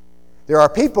 There are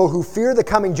people who fear the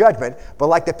coming judgment, but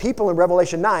like the people in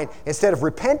Revelation 9, instead of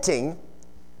repenting,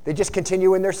 they just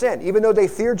continue in their sin. Even though they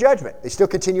fear judgment, they still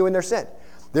continue in their sin.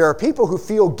 There are people who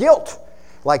feel guilt,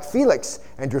 like Felix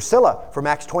and Drusilla from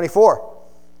Acts 24.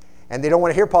 And they don't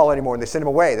want to hear Paul anymore, and they send him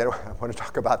away. They don't want to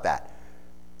talk about that.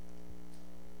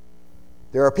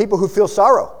 There are people who feel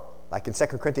sorrow, like in 2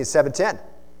 Corinthians 7:10.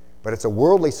 But it's a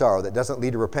worldly sorrow that doesn't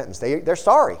lead to repentance. They're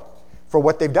sorry for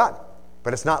what they've done,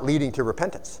 but it's not leading to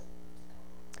repentance.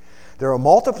 There are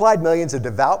multiplied millions of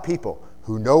devout people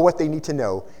who know what they need to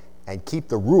know and keep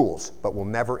the rules, but will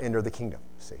never enter the kingdom.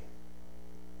 See?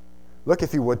 Look,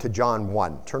 if you would, to John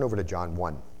 1. Turn over to John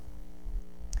 1.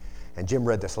 And Jim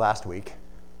read this last week.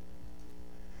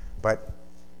 But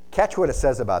catch what it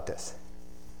says about this.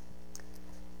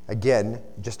 Again,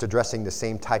 just addressing the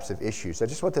same types of issues. I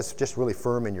just want this just really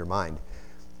firm in your mind,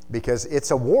 because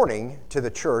it's a warning to the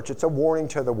church. It's a warning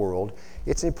to the world.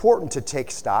 It's important to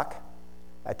take stock,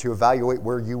 to evaluate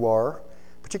where you are,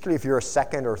 particularly if you're a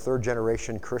second or third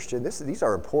generation Christian. These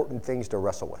are important things to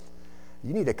wrestle with.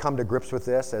 You need to come to grips with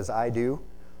this, as I do.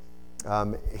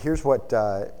 Here's what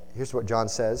John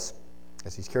says,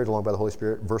 as he's carried along by the Holy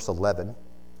Spirit, verse 11.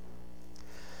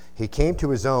 He came to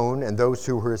his own, and those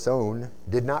who were his own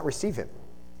did not receive him.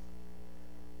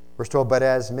 Verse 12, but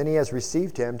as many as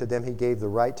received him, to them he gave the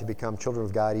right to become children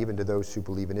of God, even to those who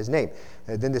believe in his name.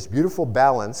 And then this beautiful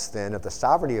balance, then, of the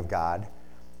sovereignty of God.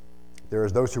 There are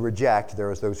those who reject,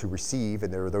 there are those who receive,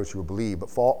 and there are those who believe,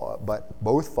 but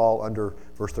both fall under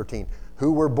verse 13.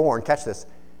 Who were born, catch this,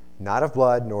 not of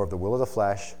blood, nor of the will of the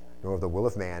flesh, nor of the will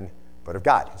of man, but of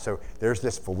God. So there's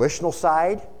this volitional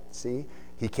side, see?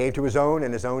 He came to his own,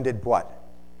 and his own did what?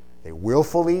 They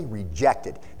willfully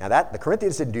rejected. Now the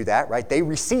Corinthians didn't do that, right? They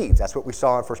received. That's what we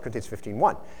saw in 1 Corinthians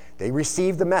 15:1. They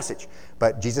received the message.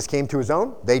 But Jesus came to his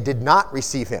own. They did not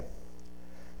receive him.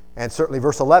 And certainly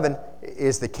verse 11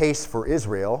 is the case for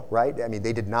Israel, right? I mean,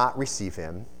 they did not receive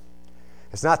him.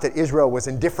 It's not that Israel was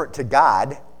indifferent to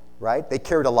God, right? They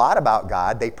cared a lot about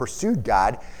God. They pursued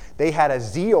God. They had a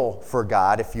zeal for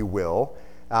God, if you will.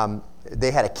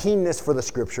 They had a keenness for the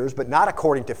Scriptures, but not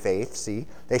according to faith, see?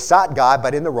 They sought God,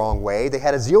 but in the wrong way. They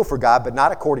had a zeal for God, but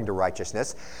not according to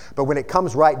righteousness. But when it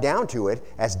comes right down to it,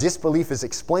 as disbelief is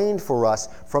explained for us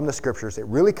from the Scriptures, it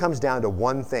really comes down to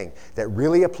one thing that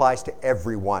really applies to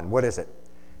everyone. What is it?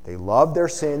 They love their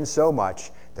sin so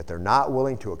much that they're not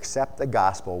willing to accept the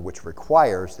gospel, which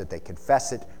requires that they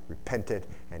confess it, repent it,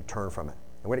 and turn from it.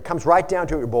 And when it comes right down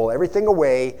to it, you bowl everything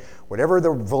away, whatever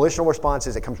the volitional response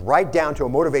is, it comes right down to a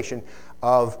motivation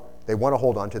of they want to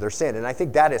hold on to their sin. And I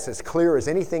think that is as clear as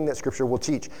anything that Scripture will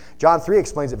teach. John 3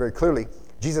 explains it very clearly.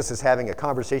 Jesus is having a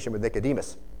conversation with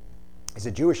Nicodemus. He's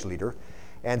a Jewish leader,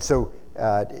 And so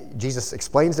Jesus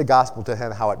explains the gospel to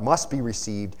him, how it must be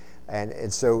received.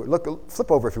 And so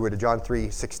flip over, if you would, to John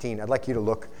 3:16. I'd like you to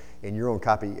look in your own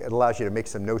copy. It allows you to make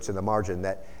some notes in the margin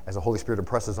that as the Holy Spirit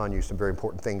impresses on you some very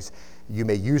important things, you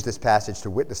may use this passage to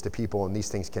witness to people, and these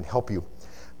things can help you.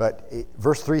 But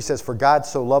verse 3 says, "For God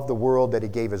so loved the world that he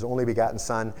gave his only begotten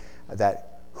Son,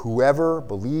 that whoever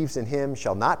believes in him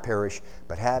shall not perish,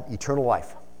 but have eternal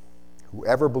life."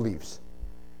 Whoever believes.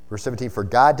 Verse 17, "For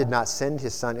God did not send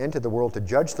his Son into the world to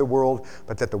judge the world,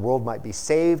 but that the world might be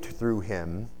saved through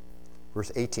him."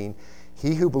 Verse 18,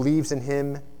 "He who believes in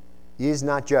him is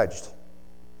not judged.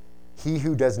 He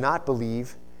who does not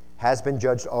believe has been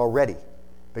judged already,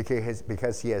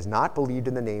 because he has not believed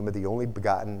in the name of the only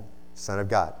begotten Son of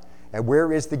God." And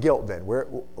where is the guilt then?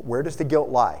 Where does the guilt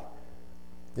lie?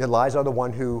 It lies on the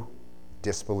one who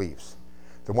disbelieves,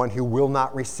 the one who will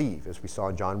not receive, as we saw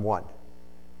in John 1.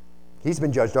 He's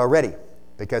been judged already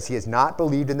because he has not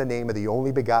believed in the name of the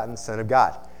only begotten Son of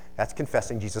God. That's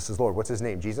confessing Jesus is Lord. What's his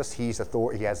name? Jesus. He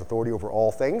has authority over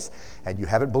all things, and you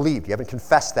haven't believed. You haven't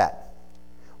confessed that,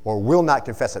 or will not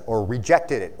confess it, or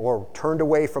rejected it, or turned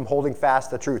away from holding fast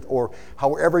the truth, or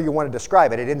however you want to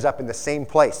describe it. It ends up in the same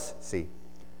place, see.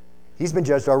 He's been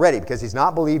judged already because he's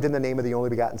not believed in the name of the only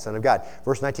begotten Son of God.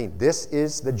 Verse 19, "This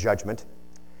is the judgment."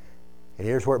 And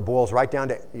here's where it boils right down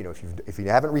to, if you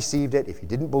haven't received it, if you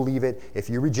didn't believe it, if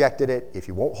you rejected it, if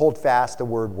you won't hold fast the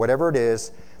word, whatever it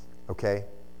is, okay?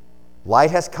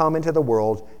 Light has come into the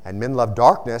world, and men love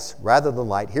darkness rather than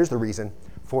light. Here's the reason: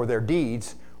 for their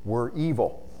deeds were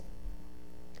evil.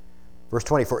 Verse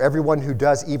 20, "For everyone who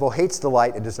does evil hates the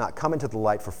light and does not come into the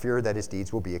light for fear that his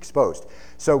deeds will be exposed."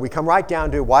 So we come right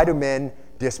down to, why do men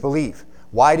disbelieve?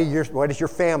 Why does your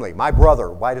family, my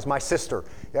brother, why does my sister?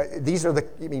 These are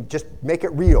just make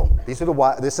it real. This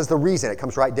is the reason. It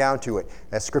comes right down to it,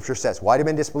 as Scripture says. Why do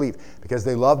men disbelieve? Because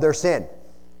they love their sin.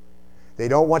 They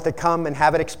don't want to come and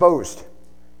have it exposed.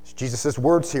 It's Jesus'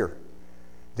 words here.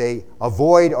 They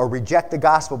avoid or reject the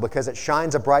gospel because it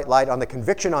shines a bright light on the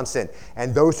conviction on sin.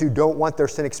 And those who don't want their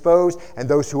sin exposed, and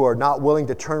those who are not willing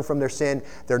to turn from their sin,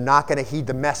 they're not going to heed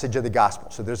the message of the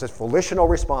gospel. So there's this volitional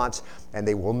response, and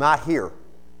they will not hear.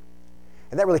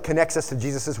 And that really connects us to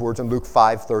Jesus' words in Luke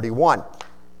 5:31.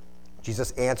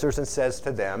 Jesus answers and says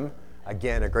to them,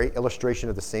 again, a great illustration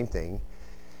of the same thing,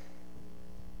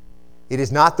 "It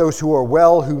is not those who are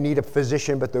well who need a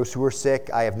physician, but those who are sick.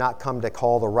 I have not come to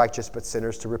call the righteous, but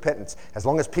sinners to repentance." As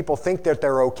long as people think that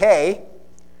they're okay,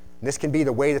 and this can be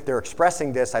the way that they're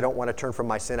expressing this: I don't want to turn from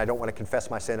my sin, I don't want to confess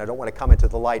my sin, I don't want to come into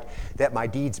the light, that my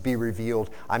deeds be revealed,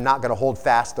 I'm not going to hold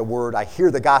fast the word, I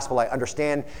hear the gospel, I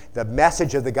understand the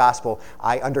message of the gospel,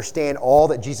 I understand all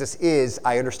that Jesus is,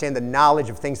 I understand the knowledge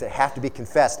of things that have to be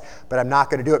confessed, but I'm not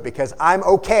going to do it because I'm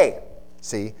okay.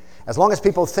 See? As long as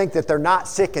people think that they're not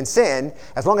sick in sin,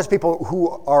 as long as people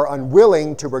who are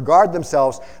unwilling to regard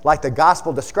themselves like the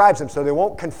gospel describes them, so they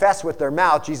won't confess with their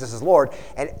mouth Jesus is Lord,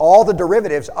 and all the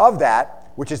derivatives of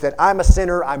that, which is that I'm a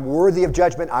sinner, I'm worthy of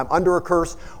judgment, I'm under a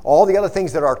curse, all the other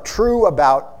things that are true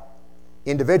about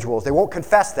individuals, they won't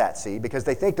confess that, see, because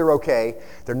they think they're okay,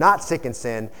 they're not sick in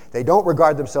sin, they don't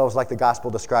regard themselves like the gospel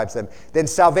describes them, then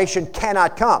salvation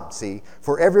cannot come, see.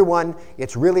 For everyone,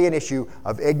 it's really an issue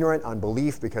of ignorant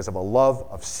unbelief because of a love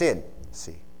of sin,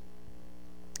 see.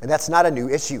 And that's not a new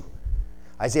issue.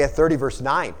 Isaiah 30, verse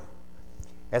 9,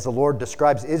 as the Lord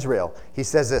describes Israel, he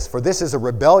says this: "For this is a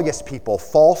rebellious people,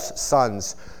 false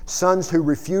sons, sons who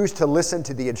refuse to listen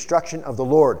to the instruction of the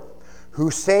Lord, who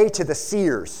say to the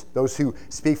seers," those who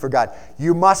speak for God,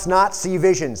 "You must not see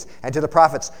visions," and to the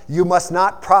prophets, "You must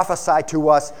not prophesy to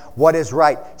us what is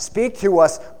right. Speak to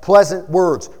us pleasant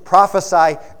words.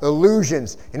 Prophesy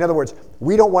illusions." In other words,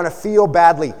 we don't want to feel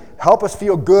badly. Help us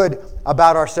feel good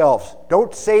about ourselves.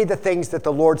 Don't say the things that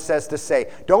the Lord says to say.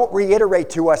 Don't reiterate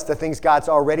to us the things God's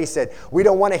already said. We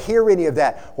don't want to hear any of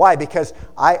that. Why? Because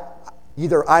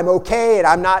either I'm okay and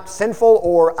I'm not sinful,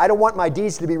 or I don't want my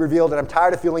deeds to be revealed and I'm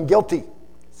tired of feeling guilty.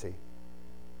 See?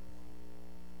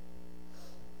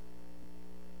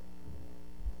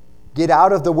 "Get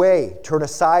out of the way, turn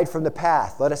aside from the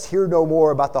path. Let us hear no more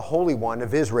about the Holy One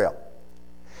of Israel."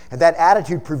 And that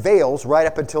attitude prevails right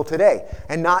up until today.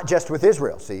 And not just with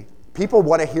Israel, see? People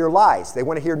want to hear lies. They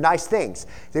want to hear nice things.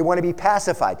 They want to be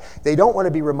pacified. They don't want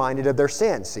to be reminded of their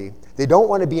sin, see? They don't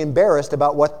want to be embarrassed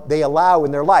about what they allow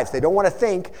in their lives. They don't want to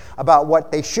think about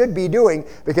what they should be doing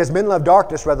because men love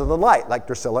darkness rather than light, like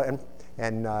Drusilla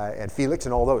and Felix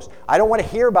and all those. I don't want to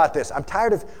hear about this. I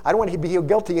don't want to feel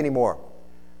guilty anymore.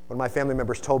 One of my family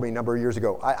members told me a number of years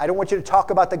ago, I don't want you to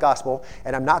talk about the gospel,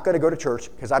 and I'm not going to go to church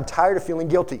because I'm tired of feeling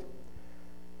guilty.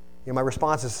 My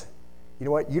response is, you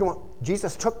know what?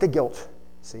 Jesus took the guilt,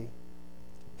 see?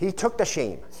 He took the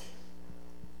shame.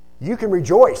 You can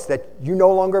rejoice that you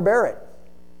no longer bear it.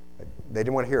 They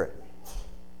didn't want to hear it.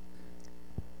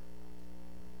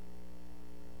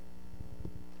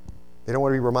 They don't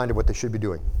want to be reminded what they should be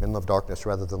doing. Men love darkness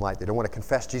rather than light. They don't want to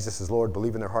confess Jesus as Lord,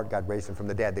 believe in their heart God raised him from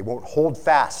the dead. They won't hold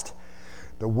fast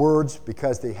the words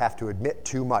because they have to admit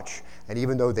too much. And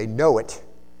even though they know it,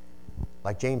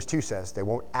 like James 2 says, they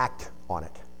won't act on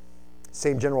it.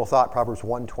 Same general thought, Proverbs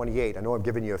 1:28. I know I'm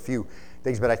giving you a few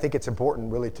things, but I think it's important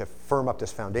really to firm up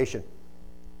this foundation.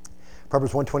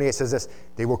 Proverbs 1:28 says this,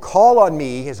 they will call on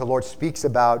me, as the Lord speaks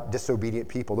about disobedient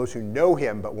people, those who know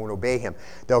him but won't obey him.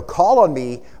 They'll call on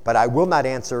me, but I will not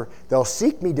answer. They'll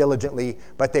seek me diligently,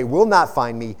 but they will not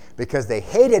find me, because they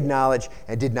hated knowledge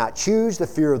and did not choose the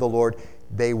fear of the Lord.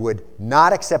 They would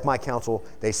not accept my counsel.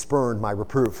 They spurned my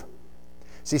reproof.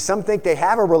 See, some think they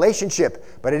have a relationship,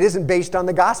 but it isn't based on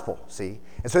the gospel, see?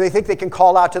 And so they think they can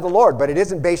call out to the Lord, but it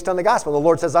isn't based on the gospel. The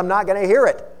Lord says, I'm not going to hear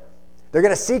it. They're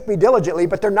going to seek me diligently,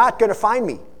 but they're not going to find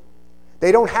me.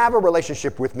 They don't have a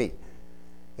relationship with me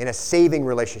in a saving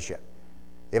relationship.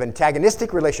 They have an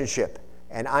antagonistic relationship,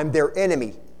 and I'm their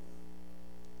enemy.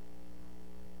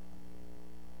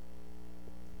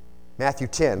 Matthew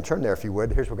 10, turn there if you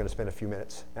would. Here's where we're going to spend a few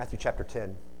minutes. Matthew chapter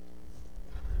 10.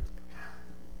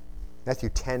 Matthew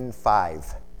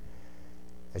 10:5.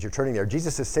 As you're turning there,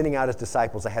 Jesus is sending out his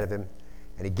disciples ahead of him,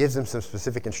 and he gives them some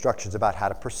specific instructions about how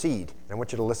to proceed. And I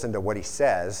want you to listen to what he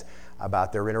says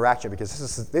about their interaction,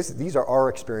 because these are our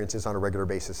experiences on a regular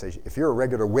basis. If you're a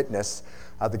regular witness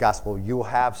of the gospel, you will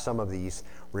have some of these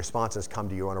responses come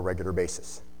to you on a regular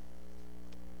basis.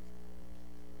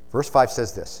 Verse 5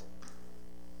 says this,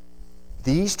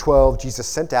 these 12 Jesus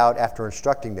sent out after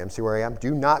instructing them, see where I am?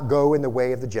 Do not go in the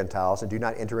way of the Gentiles, and do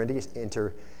not enter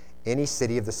any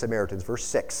city of the Samaritans. Verse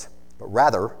 6, but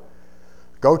rather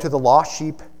go to the lost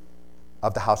sheep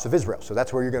of the house of Israel. So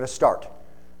that's where you're going to start.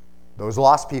 Those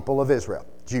lost people of Israel,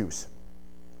 Jews.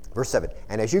 Verse 7,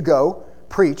 and as you go,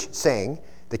 preach, saying,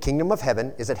 the kingdom of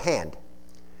heaven is at hand.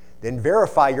 Then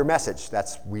verify your message.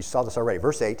 We saw this already.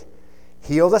 Verse 8,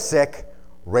 heal the sick,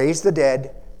 raise the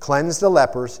dead, cleanse the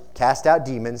lepers, cast out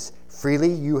demons.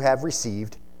 Freely you have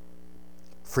received,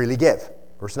 freely give.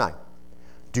 Verse 9,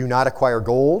 do not acquire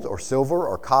gold or silver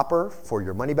or copper for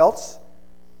your money belts,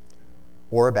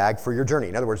 or a bag for your journey.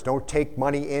 In other words, don't take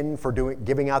money in for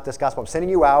giving out this gospel. I'm sending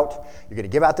you out. You're going to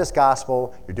give out this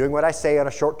gospel. You're doing what I say on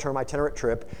a short-term itinerant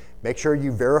trip. Make sure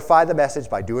you verify the message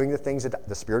by doing the things that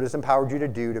the Spirit has empowered you to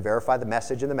do to verify the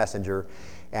message and the messenger,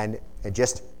 and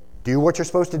just do what you're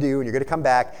supposed to do, and you're going to come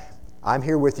back. I'm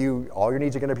here with you. All your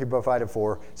needs are going to be provided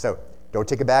for. So don't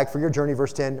take a bag for your journey,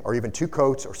 verse 10, or even 2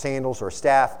 coats or sandals or a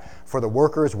staff, for the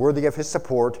worker is worthy of his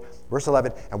support. Verse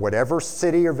 11, and whatever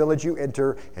city or village you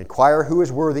enter, inquire who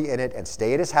is worthy in it, and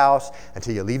stay at his house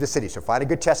until you leave the city. So find a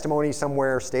good testimony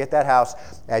somewhere, stay at that house.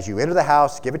 As you enter the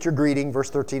house, give it your greeting. Verse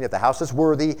 13, if the house is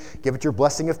worthy, give it your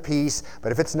blessing of peace.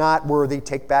 But if it's not worthy,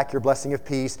 take back your blessing of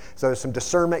peace. So there's some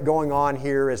discernment going on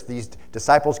here as these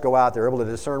disciples go out. They're able to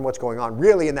discern what's going on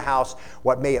really in the house,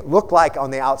 what may it look like on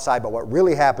the outside, but what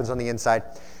really happens on the inside.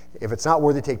 If it's not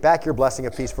worthy, take back your blessing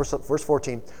of peace. Verse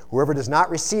 14, whoever does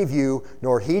not receive you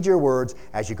nor heed your words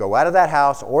as you go out of that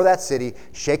house or that city,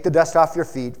 shake the dust off your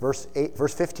feet. Verse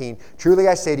 15, truly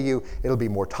I say to you, it'll be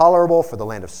more tolerable for the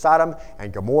land of Sodom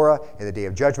and Gomorrah in the day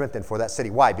of judgment than for that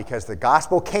city. Why? Because the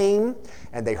gospel came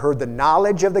and they heard the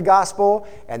knowledge of the gospel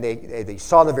and they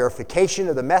saw the verification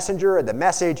of the messenger and the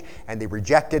message, and they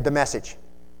rejected the message.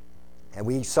 And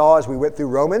we saw as we went through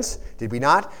Romans, did we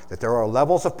not, that there are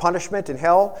levels of punishment in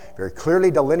hell, very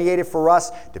clearly delineated for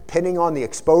us, depending on the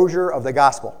exposure of the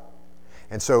gospel.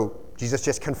 And so Jesus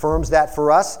just confirms that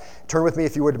for us. Turn with me,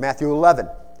 if you would, to Matthew 11.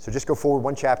 So just go forward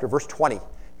one chapter, verse 20.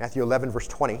 Matthew 11, verse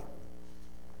 20.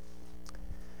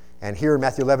 And here in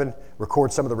Matthew 11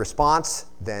 records some of the response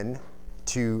then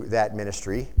to that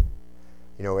ministry.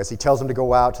 You know, as he tells them to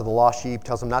go out to the lost sheep,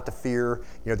 tells them not to fear.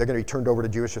 You know, they're going to be turned over to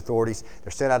Jewish authorities. They're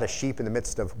sent out as sheep in the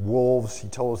midst of wolves, he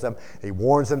tells them. He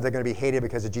warns them they're going to be hated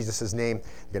because of Jesus' name.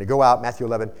 They're going to go out, Matthew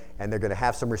 11, and they're going to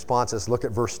have some responses. Look at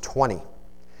verse 20.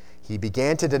 He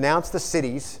began to denounce the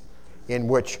cities in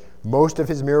which most of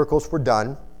his miracles were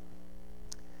done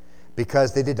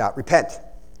because they did not repent.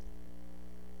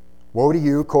 Woe to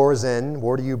you, Chorazin!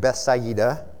 Woe to you,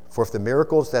 Bethsaida! For if the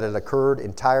miracles that had occurred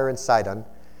in Tyre and Sidon,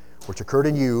 which occurred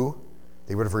in you,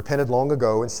 they would have repented long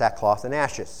ago in sackcloth and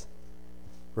ashes.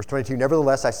 Verse 22,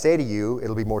 nevertheless, I say to you,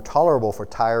 it'll be more tolerable for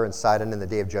Tyre and Sidon in the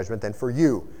day of judgment than for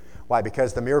you. Why?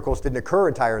 Because the miracles didn't occur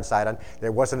in Tyre and Sidon.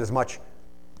 There wasn't as much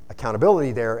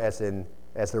accountability there as in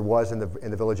as there was in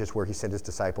the villages where he sent his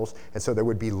disciples. And so there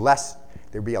would be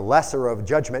a lesser of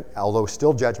judgment, although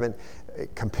still judgment,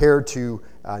 compared to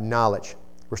knowledge.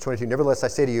 Verse 22, nevertheless I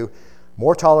say to you,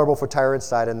 more tolerable for Tyre and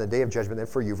Sidon in the day of judgment than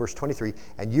for you. Verse 23,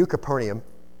 and you, Capernaum,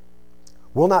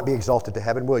 will not be exalted to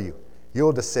heaven, will you? You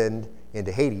will descend into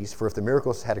Hades, for if the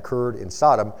miracles had occurred in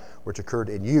Sodom, which occurred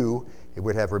in you, it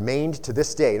would have remained to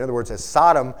this day. In other words, as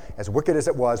Sodom, as wicked as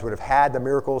it was, would have had the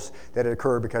miracles that had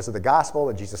occurred because of the gospel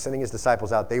and Jesus sending his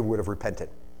disciples out, they would have repented.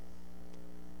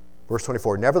 Verse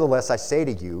 24, nevertheless, I say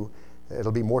to you,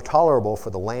 it'll be more tolerable for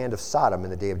the land of Sodom in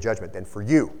the day of judgment than for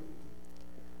you.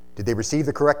 Did they receive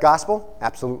the correct gospel?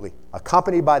 Absolutely.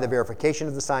 Accompanied by the verification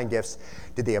of the sign gifts.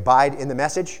 Did they abide in the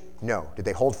message? No. Did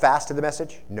they hold fast to the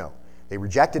message? No. They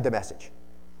rejected the message.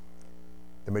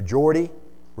 The majority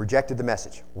rejected the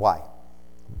message. Why?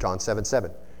 John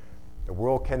 7:7. The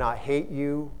world cannot hate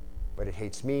you, but it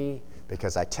hates me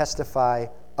because I testify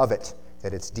of it,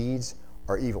 that its deeds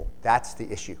are evil. That's the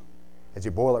issue. As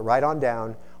you boil it right on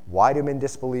down, why do men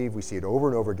disbelieve? We see it over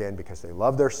and over again because they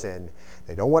love their sin.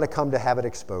 They don't want to come to have it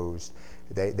exposed.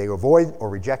 They avoid or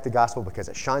reject the gospel because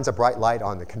it shines a bright light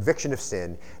on the conviction of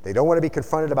sin. They don't want to be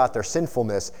confronted about their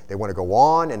sinfulness. They want to go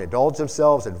on and indulge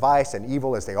themselves in vice and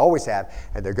evil as they always have,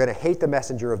 and they're going to hate the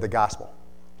messenger of the gospel.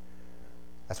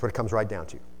 That's what it comes right down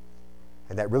to.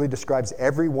 And that really describes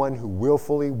everyone who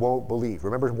willfully won't believe.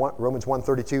 Remember Romans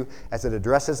 1:32, as it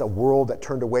addresses a world that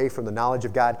turned away from the knowledge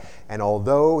of God. And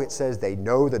although it says they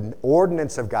know the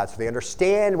ordinance of God, so they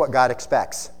understand what God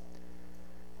expects,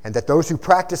 and that those who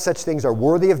practice such things are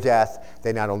worthy of death,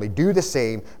 they not only do the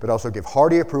same, but also give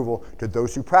hearty approval to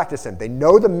those who practice them. They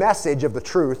know the message of the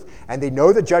truth, and they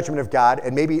know the judgment of God,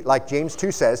 and maybe, like James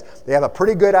 2 says, they have a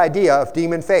pretty good idea of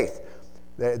demon faith.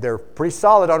 They're pretty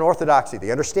solid on orthodoxy.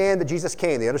 They understand that Jesus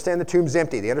came. They understand the tomb's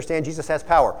empty. They understand Jesus has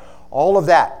power. All of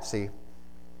that, see?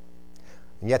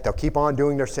 And yet they'll keep on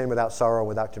doing their sin without sorrow,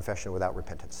 without confession, without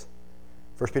repentance.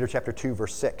 1 Peter chapter 2,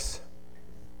 verse 6.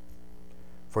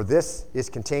 For this is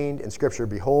contained in Scripture,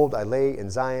 behold, I lay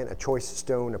in Zion a choice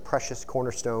stone, a precious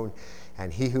cornerstone,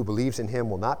 and he who believes in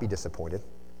him will not be disappointed.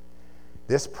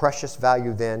 This precious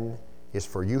value then is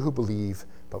for you who believe,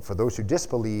 but for those who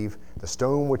disbelieve, the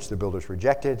stone which the builders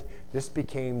rejected, this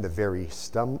became the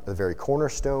very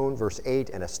cornerstone, verse 8,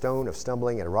 and a stone of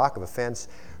stumbling and a rock of offense.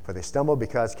 For they stumble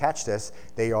because, catch this,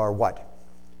 they are what?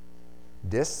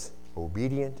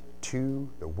 Disobedient to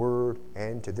the word,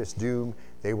 and to this doom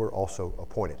they were also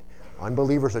appointed.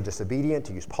 Unbelievers are disobedient,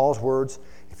 to use Paul's words.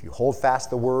 If you hold fast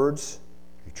the words,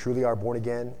 you truly are born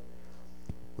again,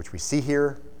 which we see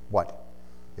here, what?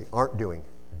 They aren't doing.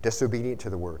 Disobedient to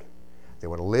the word. They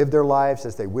want to live their lives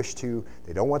as they wish to.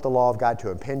 They don't want the law of God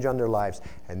to impinge on their lives.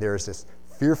 And there's this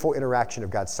fearful interaction of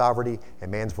God's sovereignty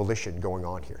and man's volition going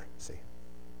on here. See?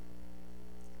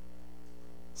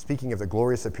 Speaking of the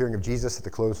glorious appearing of Jesus at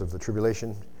the close of the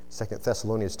tribulation, 2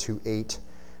 Thessalonians 2:8,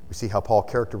 we see how Paul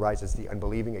characterizes the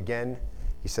unbelieving again.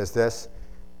 He says this,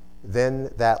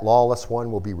 then that lawless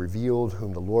one will be revealed,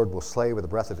 whom the Lord will slay with the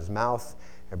breath of his mouth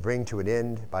and bring to an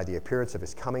end by the appearance of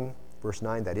his coming. Verse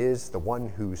 9, that is, the one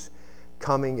whose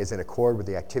coming is in accord with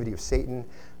the activity of Satan,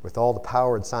 with all the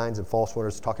power and signs and false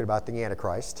wonders, talking about the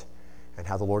Antichrist and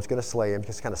how the Lord's going to slay him,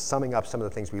 just kind of summing up some of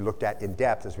the things we looked at in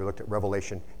depth as we looked at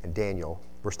Revelation and Daniel.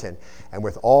 Verse 10, and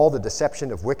with all the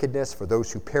deception of wickedness for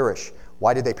those who perish.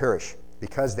 Why did they perish?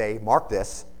 Because they, mark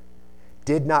this,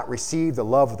 did not receive the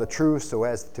love of the truth so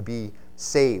as to be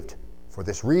saved. For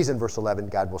this reason, verse 11,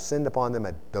 God will send upon them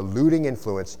a deluding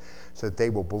influence so that they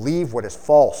will believe what is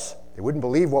false. They wouldn't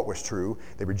believe what was true.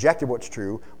 They rejected what's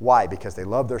true. Why? Because they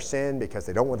love their sin, because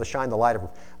they don't want to shine the light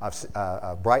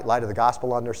of bright light of the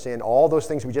gospel on their sin, all those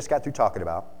things we just got through talking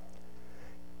about.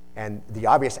 And the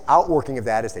obvious outworking of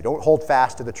that is they don't hold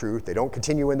fast to the truth. They don't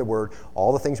continue in the word,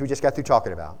 all the things we just got through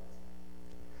talking about.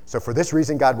 So for this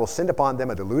reason, God will send upon them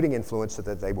a deluding influence so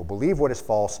that they will believe what is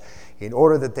false in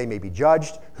order that they may be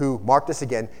judged who, mark this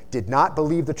again, did not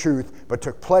believe the truth but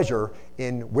took pleasure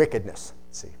in wickedness.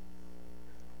 See,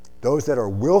 those that are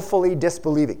willfully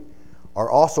disbelieving are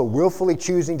also willfully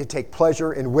choosing to take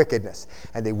pleasure in wickedness,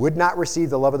 and they would not receive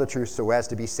the love of the truth so as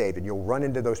to be saved. And you'll run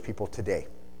into those people today.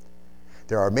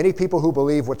 There are many people who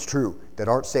believe what's true that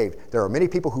aren't saved. There are many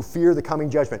people who fear the coming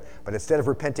judgment, but instead of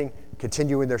repenting,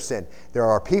 continue in their sin. There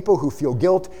are people who feel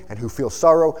guilt and who feel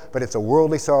sorrow, but it's a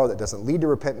worldly sorrow that doesn't lead to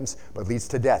repentance, but leads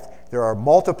to death. There are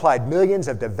multiplied millions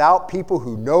of devout people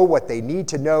who know what they need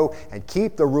to know and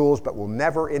keep the rules, but will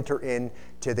never enter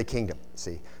into the kingdom.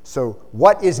 See? So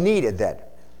what is needed then?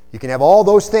 You can have all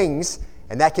those things,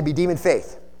 and that can be demon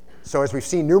faith. So as we've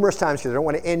seen numerous times, because I don't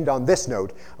want to end on this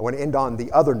note, I want to end on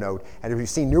the other note. And as we've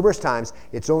seen numerous times,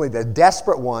 it's only the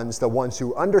desperate ones, the ones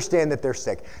who understand that they're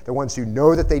sick, the ones who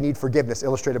know that they need forgiveness,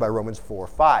 illustrated by Romans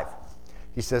 4:5.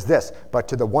 He says this, but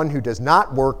to the one who does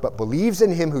not work but believes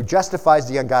in him who justifies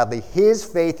the ungodly, his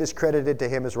faith is credited to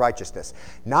him as righteousness.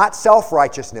 Not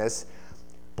self-righteousness,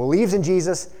 believes in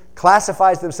Jesus,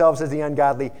 classifies themselves as the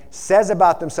ungodly, says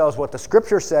about themselves what the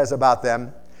Scripture says about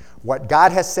them, what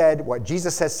God has said, what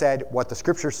Jesus has said, what the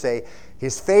Scriptures say.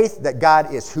 His faith that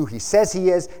God is who he says he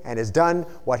is and has done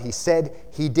what he said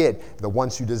he did. The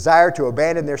ones who desire to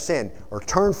abandon their sin or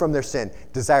turn from their sin,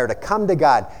 desire to come to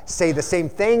God, say the same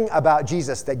thing about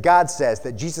Jesus that God says,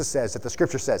 that Jesus says, that the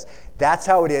Scripture says. That's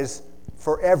how it is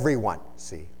for everyone,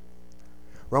 see.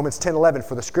 Romans 10:11,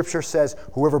 for the Scripture says,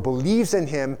 whoever believes in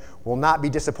him will not be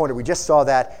disappointed. We just saw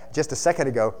that just a second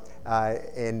ago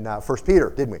in 1 Peter,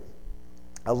 didn't we?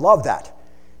 I love that.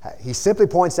 He simply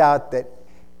points out that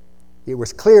it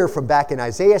was clear from back in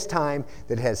Isaiah's time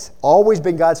that it has always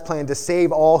been God's plan to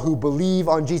save all who believe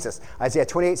on Jesus. Isaiah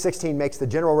 28:16 makes the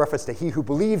general reference to he who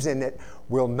believes in it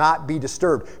will not be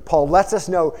disturbed. Paul lets us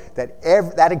know that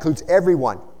that includes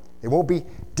everyone. They won't be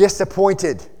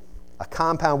disappointed. A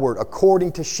compound word,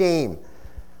 according to shame.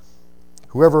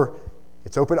 Whoever,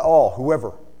 it's open to all,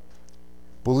 whoever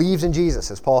believes in Jesus,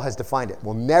 as Paul has defined it,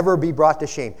 will never be brought to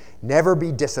shame, never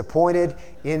be disappointed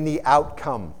in the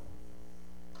outcome.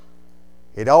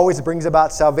 It always brings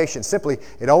about salvation. Simply,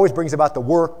 it always brings about the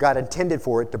work God intended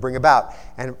for it to bring about.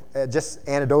 And just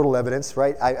anecdotal evidence,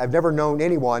 right? I've never known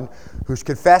anyone who's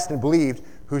confessed and believed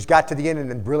who's got to the end and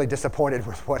been really disappointed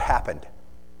with what happened.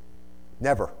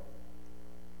 Never.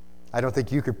 I don't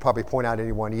think you could probably point out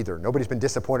anyone either. Nobody's been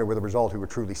disappointed with the result who were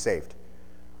truly saved.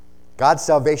 God's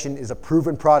salvation is a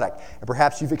proven product, and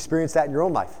perhaps you've experienced that in your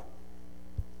own life.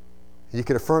 You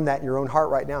could affirm that in your own heart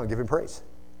right now and give him praise.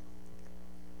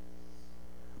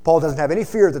 Paul doesn't have any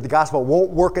fear that the gospel won't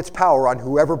work its power on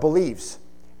whoever believes.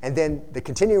 And then the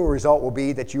continuing result will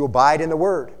be that you abide in the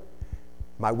word.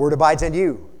 My word abides in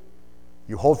you.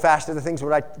 You hold fast to the things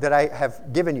that I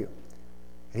have given you.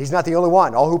 And he's not the only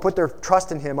one. All who put their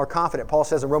trust in him are confident. Paul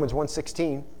says in Romans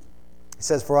 1:16, he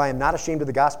says, for I am not ashamed of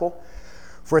the gospel,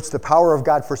 for it's the power of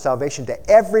God for salvation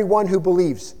to everyone who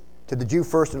believes, to the Jew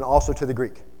first and also to the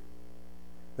Greek.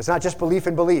 It's not just belief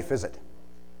in belief, is it?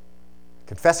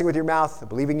 Confessing with your mouth,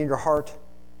 believing in your heart.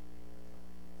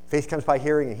 Faith comes by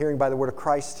hearing, and hearing by the word of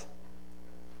Christ.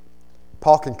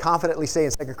 Paul can confidently say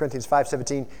in 2 Corinthians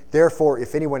 5:17, therefore,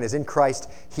 if anyone is in Christ,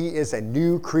 he is a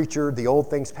new creature. The old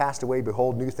things passed away.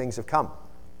 Behold, new things have come.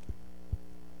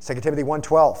 2 Timothy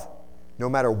 1:12, no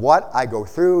matter what I go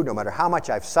through, no matter how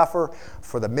much I've suffered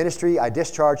for the ministry I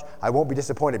discharge, I won't be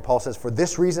disappointed. Paul says, for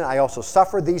this reason I also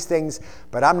suffer these things,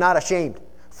 but I'm not ashamed.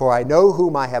 For I know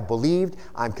whom I have believed.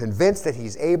 I'm convinced that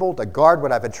he's able to guard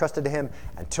what I've entrusted to him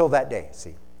until that day.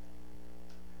 See?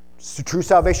 So true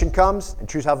salvation comes, and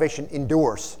true salvation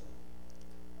endures.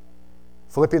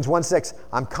 Philippians 1:6,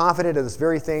 I'm confident of this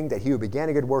very thing, that he who began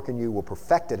a good work in you will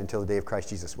perfect it until the day of Christ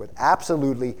Jesus. With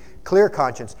absolutely clear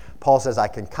conscience, Paul says, I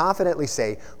can confidently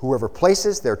say, whoever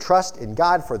places their trust in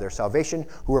God for their salvation,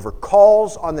 whoever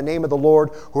calls on the name of the Lord,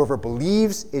 whoever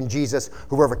believes in Jesus,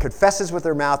 whoever confesses with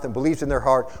their mouth and believes in their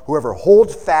heart, whoever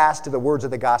holds fast to the words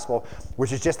of the gospel,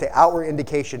 which is just the outward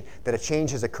indication that a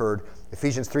change has occurred.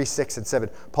 Ephesians 3:6 and 7,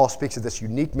 Paul speaks of this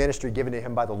unique ministry given to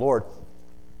him by the Lord.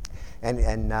 And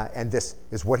this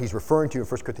is what he's referring to in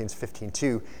 1 Corinthians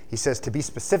 15:2. He says, to be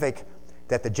specific,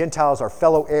 that the Gentiles are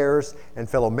fellow heirs and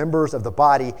fellow members of the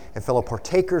body and fellow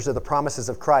partakers of the promises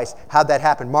of Christ. How'd that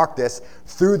happen? Mark this.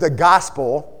 Through the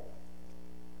gospel,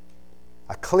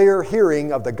 a clear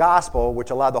hearing of the gospel, which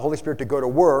allowed the Holy Spirit to go to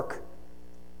work,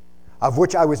 of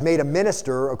which I was made a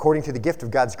minister according to the gift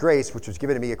of God's grace, which was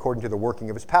given to me according to the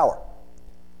working of his power.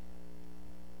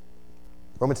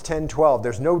 Romans 10:12,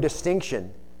 there's no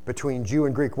distinction between Jew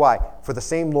and Greek. Why? For the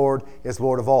same Lord is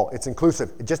Lord of all. It's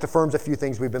inclusive. It just affirms a few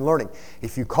things we've been learning.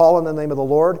 If you call on the name of the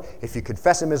Lord, if you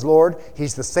confess him as Lord,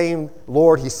 he's the same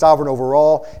Lord. He's sovereign over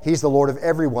all. He's the Lord of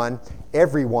everyone.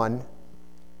 Everyone.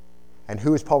 And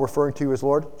who is Paul referring to as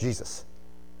Lord? Jesus.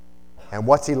 And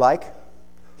what's he like?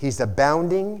 He's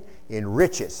abounding in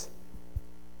riches.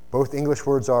 Both English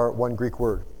words are one Greek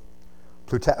word.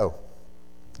 Pluteo.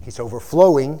 He's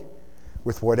overflowing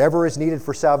with whatever is needed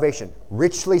for salvation,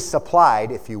 richly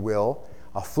supplied, if you will,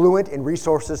 affluent in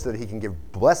resources so that he can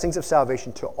give blessings of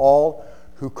salvation to all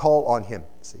who call on him.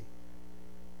 See,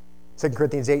 2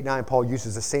 Corinthians 8:9, Paul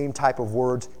uses the same type of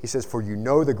words. He says, "For you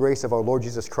know the grace of our Lord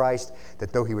Jesus Christ,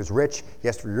 that though he was rich,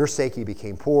 yes, for your sake he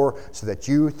became poor, so that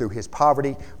you, through his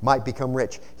poverty, might become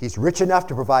rich." He's rich enough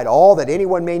to provide all that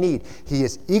anyone may need. He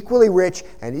is equally rich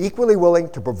and equally willing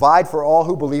to provide for all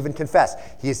who believe and confess.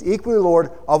 He is equally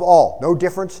Lord of all. No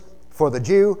difference for the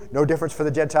Jew, no difference for the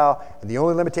Gentile. And the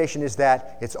only limitation is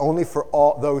that it's only for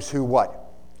all those who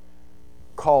what?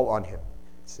 Call on him.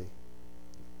 See?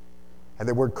 And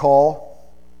the word call,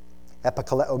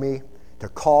 epikaleomi, to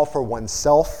call for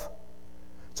oneself.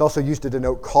 It's also used to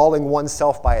denote calling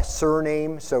oneself by a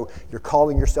surname. So you're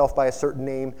calling yourself by a certain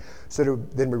name. So to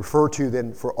then refer to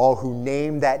then for all who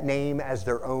name that name as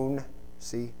their own.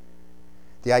 See?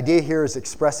 The idea here is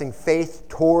expressing faith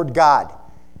toward God.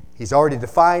 He's already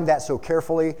defined that so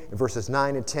carefully in verses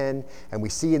 9 and 10. And we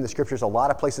see in the scriptures a lot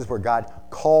of places where God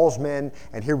calls men.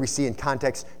 And here we see in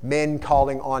context men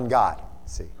calling on God.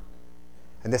 See?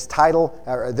 And this title,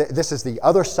 this is the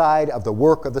other side of the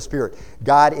work of the Spirit.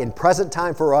 God in present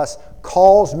time for us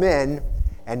calls men,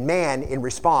 and man in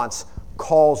response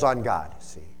calls on God.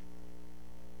 See?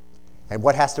 And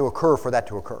what has to occur for that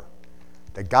to occur?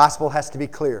 The gospel has to be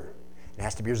clear. It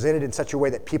has to be presented in such a way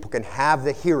that people can have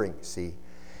the hearing. See?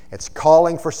 It's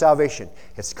calling for salvation.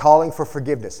 It's calling for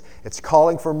forgiveness. It's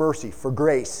calling for mercy, for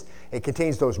grace. It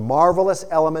contains those marvelous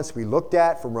elements we looked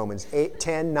at from Romans 8,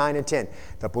 10, 9, and 10.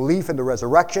 The belief in the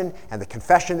resurrection and the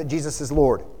confession that Jesus is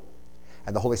Lord.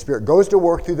 And the Holy Spirit goes to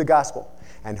work through the gospel.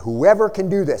 And whoever can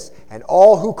do this, and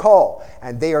all who call,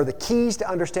 and they are the keys to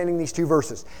understanding these two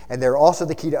verses. And they're also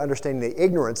the key to understanding the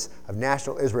ignorance of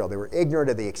national Israel. They were ignorant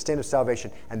of the extent of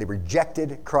salvation, and they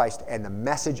rejected Christ and the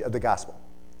message of the gospel.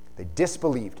 They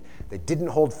disbelieved. They didn't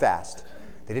hold fast.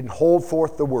 They didn't hold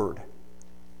forth the word.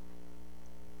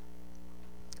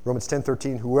 Romans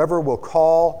 10:13, whoever will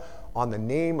call on the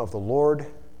name of the Lord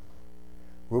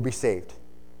will be saved.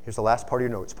 Here's the last part of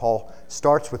your notes. Paul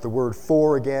starts with the word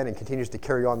for again and continues to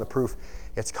carry on the proof.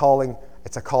 It's a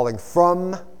calling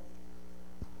from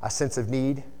a sense of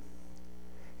need.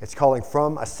 It's calling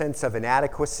from a sense of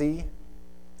inadequacy.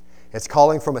 It's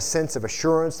calling from a sense of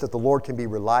assurance that the Lord can be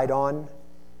relied on.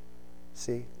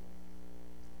 See?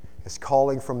 It's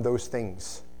calling from those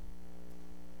things.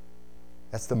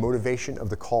 That's the motivation of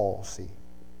the call, see?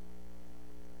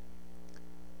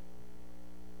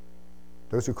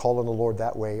 Those who call on the Lord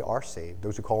that way are saved.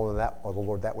 Those who call on the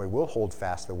Lord that way will hold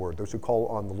fast the word. Those who call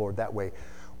on the Lord that way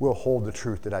will hold the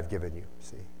truth that I've given you,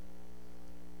 see?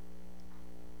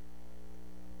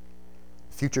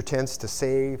 Future tense, to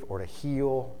save or to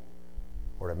heal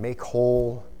or to make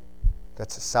whole.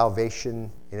 That's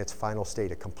salvation in its final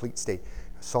state, a complete state.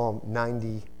 Psalm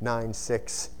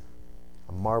 99:6,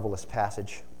 a marvelous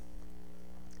passage.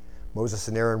 Moses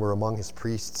and Aaron were among his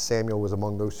priests. Samuel was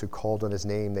among those who called on his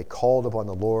name. They called upon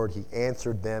the Lord. He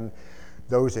answered them.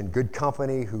 Those in good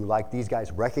company who, like these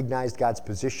guys, recognized God's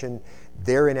position,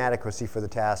 their inadequacy for the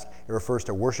task. It refers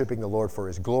to worshiping the Lord for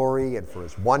his glory and for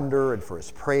his wonder and for his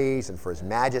praise and for his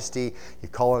majesty. You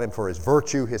call on him for his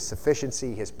virtue, his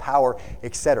sufficiency, his power,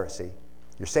 etc. See?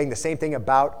 You're saying the same thing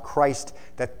about Christ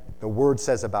that the Word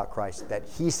says about Christ, that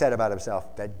he said about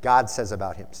himself, that God says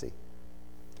about him, see?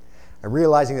 And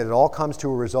realizing that it all comes as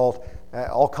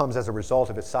a result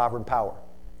of his sovereign power.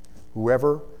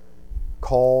 Whoever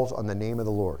calls on the name of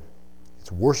the Lord.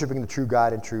 It's worshiping the true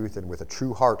God in truth and with a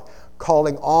true heart,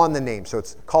 calling on the name. So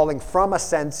it's calling from a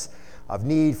sense of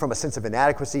need, from a sense of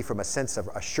inadequacy, from a sense of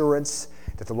assurance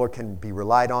that the Lord can be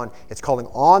relied on. It's calling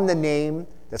on the name.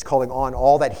 That's calling on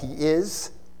all that he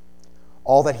is,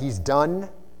 all that he's done,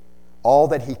 all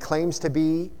that he claims to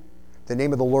be. The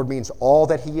name of the Lord means all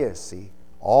that he is, see?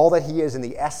 All that he is in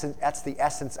the essence, that's the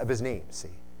essence of his name,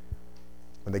 see?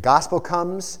 When the gospel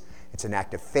comes, it's an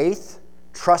act of faith,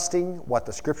 trusting what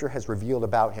the Scripture has revealed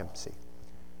about him, see?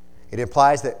 It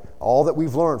implies that all that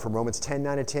we've learned from Romans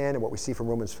 10:9 and 10 and what we see from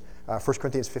 1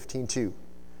 Corinthians 15:2,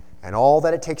 and all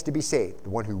that it takes to be saved,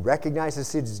 the one who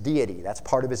recognizes his deity, that's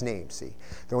part of his name, see?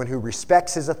 The one who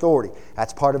respects his authority,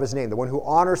 that's part of his name. The one who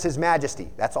honors his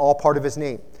majesty, that's all part of his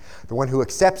name. The one who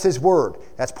accepts his word,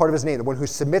 that's part of his name. The one who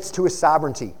submits to his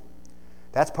sovereignty,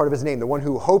 that's part of his name. The one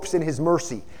who hopes in his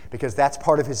mercy, because that's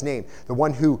part of his name. The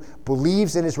one who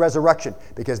believes in his resurrection,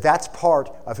 because that's part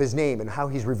of his name and how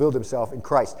he's revealed himself in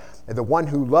Christ. And the one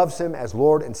who loves him as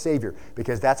Lord and Savior,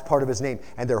 because that's part of his name.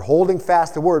 And they're holding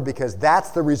fast the word because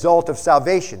that's the result of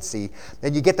salvation, see?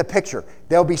 And you get the picture.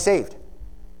 They'll be saved.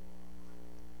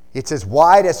 It's as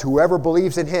wide as whoever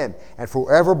believes in him. And for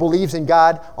whoever believes in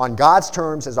God on God's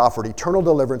terms is offered eternal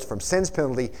deliverance from sin's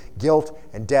penalty, guilt,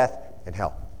 and death, and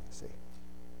hell.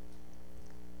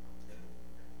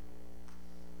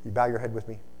 You bow your head with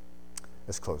me.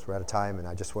 let's close. We're out of time, and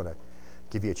I just want to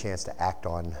give you a chance to act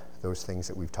on those things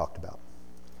that we've talked about.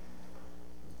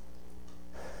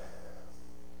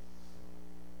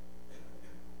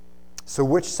 So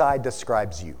which side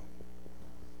describes you?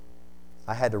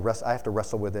 I have to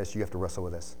wrestle with this. You have to wrestle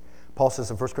with this. Paul says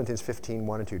in 1 Corinthians 15,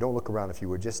 1 and 2, don't look around if you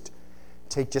would. Just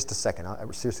take just a second.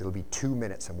 Seriously, it'll be 2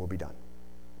 minutes and we'll be done.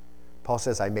 Paul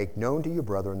says, I make known to you,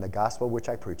 brethren, the gospel which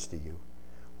I preached to you,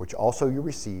 which also you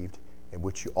received, in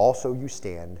which you also you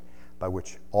stand, by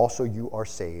which also you are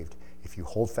saved, if you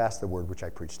hold fast the word which I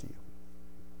preached to you.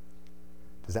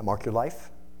 Does that mark your life?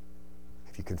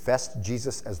 Have you confessed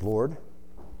Jesus as Lord?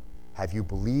 Have you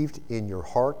believed in your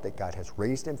heart that God has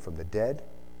raised him from the dead?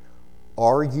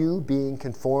 Are you being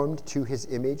conformed to his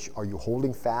image? Are you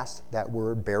holding fast that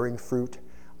word, bearing fruit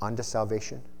unto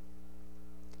salvation?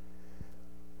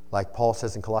 Like Paul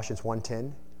says in Colossians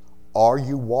 1:10, are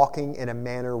you walking in a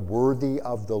manner worthy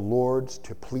of the Lord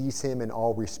to please him in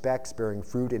all respects, bearing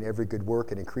fruit in every good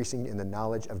work and increasing in the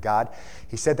knowledge of God?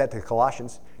 He said that to the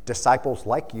Colossians, disciples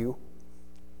like you.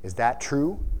 Is that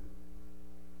true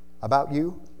about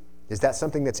you? Is that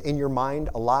something that's in your mind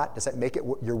a lot? Does that make it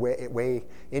your way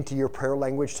into your prayer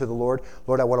language to the Lord?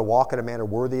 Lord, I want to walk in a manner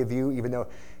worthy of you, even though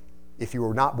if you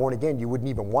were not born again, you wouldn't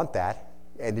even want that,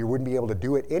 and you wouldn't be able to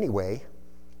do it anyway.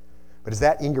 But is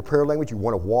that in your prayer language? You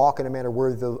want to walk in a manner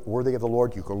worthy of the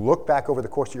Lord? You can look back over the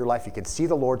course of your life. You can see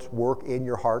the Lord's work in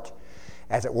your heart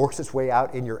as it works its way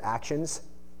out in your actions.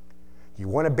 You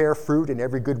want to bear fruit in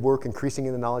every good work, increasing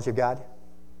in the knowledge of God?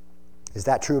 Is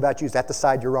that true about you? Is that the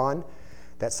side you're on?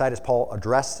 That side, as Paul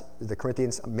addressed the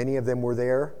Corinthians, many of them were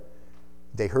there.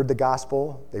 They heard the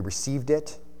gospel. They received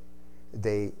it.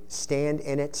 They stand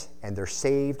in it, and they're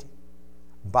saved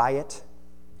by it.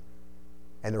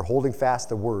 And they're holding fast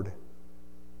the word.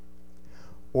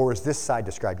 Or does this side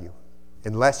describe you?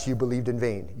 Unless you believed in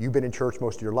vain. You've been in church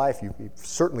most of your life. You've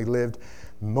certainly lived,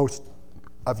 most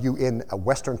of you, in a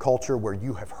Western culture where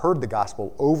you have heard the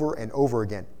gospel over and over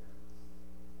again.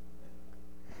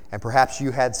 And perhaps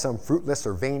you had some fruitless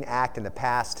or vain act in the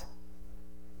past.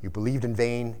 You believed in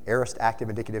vain, aorist, active,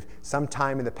 indicative.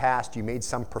 Sometime in the past you made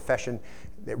some profession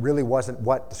that really wasn't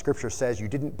what the scripture says. You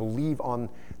didn't believe on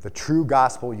the true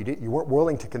gospel. You weren't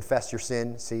willing to confess your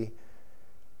sin, see?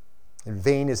 And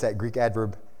vain is that Greek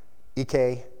adverb,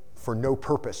 ike, for no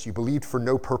purpose. You believed for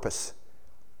no purpose.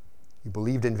 You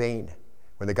believed in vain.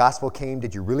 When the gospel came,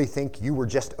 did you really think you were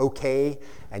just okay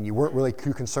and you weren't really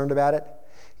too concerned about it?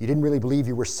 You didn't really believe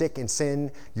you were sick in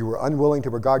sin. You were unwilling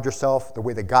to regard yourself the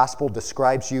way the gospel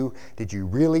describes you. Did you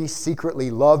really secretly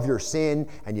love your sin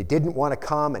and you didn't want to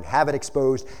come and have it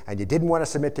exposed and you didn't want to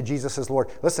submit to Jesus as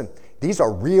Lord? Listen, these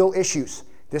are real issues.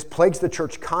 This plagues the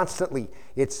church constantly.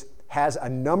 It has a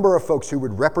number of folks who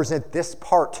would represent this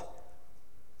part.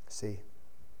 See?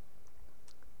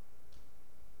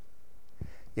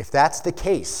 If that's the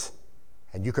case,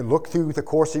 and you can look through the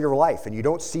course of your life and you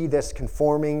don't see this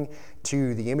conforming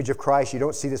to the image of Christ, you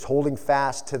don't see this holding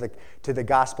fast to the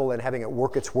gospel and having it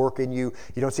work its work in you,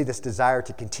 you don't see this desire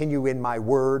to continue in my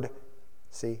word,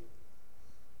 see?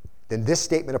 Then this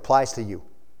statement applies to you.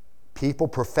 People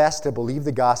profess to believe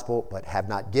the gospel but have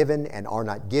not given and are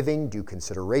not giving due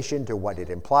consideration to what it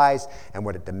implies and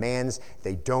what it demands.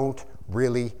 They don't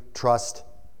really trust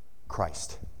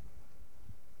Christ.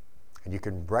 And you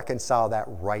can reconcile that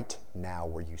right now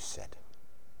where you sit.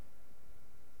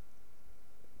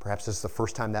 Perhaps this is the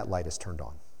first time that light is turned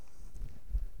on.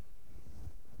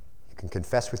 You can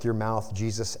confess with your mouth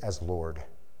Jesus as Lord.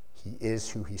 He is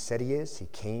who he said he is. He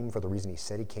came for the reason he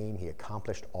said he came. He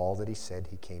accomplished all that he said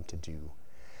he came to do.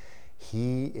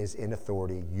 He is in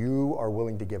authority. You are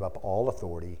willing to give up all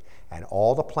authority and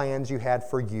all the plans you had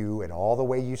for you and all the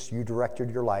way you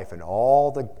directed your life and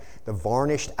all the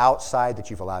varnished outside that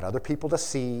you've allowed other people to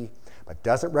see, but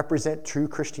doesn't represent true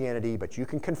Christianity, but you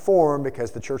can conform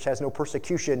because the church has no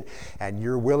persecution and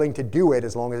you're willing to do it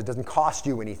as long as it doesn't cost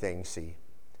you anything, see?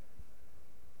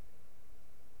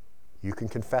 You can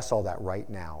confess all that right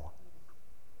now.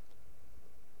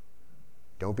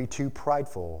 Don't be too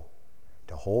prideful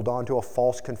to hold on to a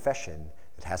false confession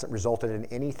that hasn't resulted in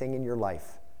anything in your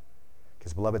life.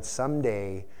 Because, beloved,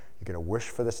 someday you're going to wish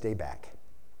for this day back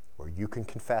where you can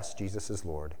confess Jesus as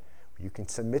Lord, where you can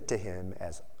submit to him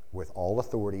as with all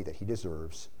authority that he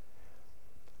deserves,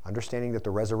 understanding that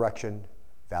the resurrection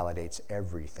validates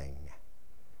everything,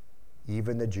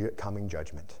 even the coming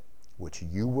judgment, which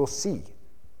you will see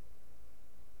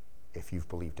if you've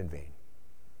believed in vain.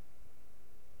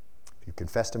 If you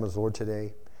confessed him as Lord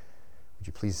today, would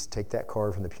you please take that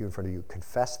card from the pew in front of you,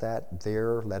 confess that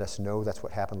there, let us know that's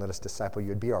what happened, let us disciple you.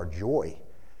 It'd be our joy,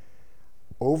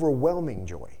 overwhelming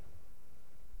joy,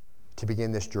 to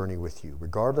begin this journey with you,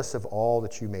 regardless of all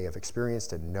that you may have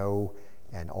experienced and know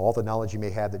and all the knowledge you may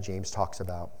have that James talks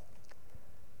about.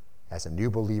 As a new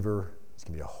believer, it's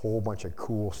going to be a whole bunch of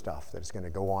cool stuff that is going to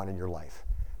go on in your life.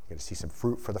 You're going to see some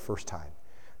fruit for the first time.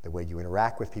 The way you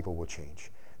interact with people will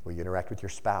change. The way you interact with your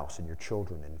spouse and your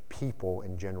children and people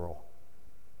in general.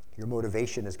 Your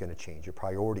motivation is going to change. Your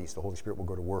priorities, the Holy Spirit will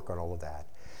go to work on all of that.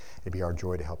 It'd be our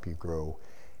joy to help you grow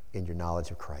in your knowledge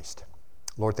of Christ.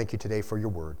 Lord, thank you today for your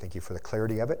word. Thank you for the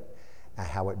clarity of it and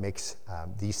how it makes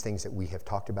these things that we have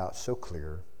talked about so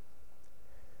clear.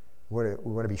 We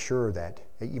want to be sure that,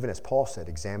 even as Paul said,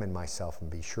 examine myself and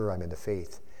be sure I'm in the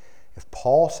faith. If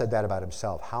Paul said that about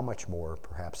himself, how much more,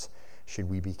 perhaps, should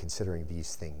we be considering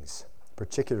these things,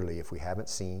 particularly if we haven't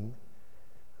seen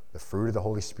the fruit of the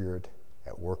Holy Spirit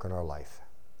at work in our life,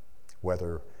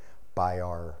 whether by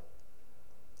our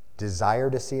desire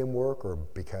to see him work or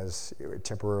because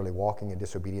temporarily walking in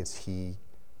disobedience, he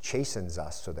chastens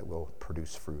us so that we'll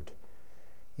produce fruit.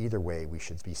 Either way, we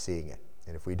should be seeing it.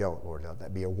 And if we don't, Lord, let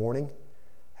that be a warning.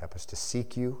 Help us to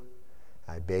seek you.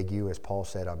 I beg you, as Paul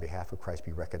said, on behalf of Christ,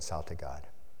 be reconciled to God.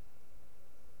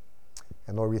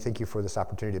 And Lord, we thank you for this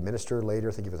opportunity to minister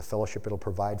later. Thank you for the fellowship it'll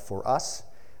provide for us.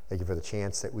 Thank you for the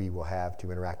chance that we will have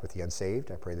to interact with the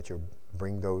unsaved. I pray that you'll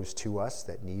bring those to us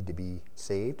that need to be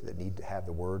saved, that need to have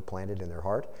the word planted in their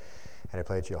heart. And I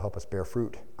pray that you'll help us bear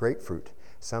fruit, great fruit.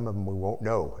 Some of them we won't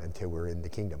know until we're in the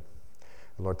kingdom.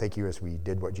 And Lord, thank you as we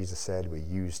did what Jesus said. We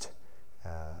used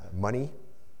money,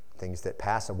 things that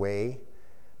pass away,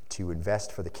 to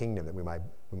invest for the kingdom, that we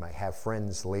might have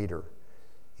friends later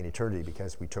in eternity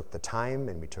because we took the time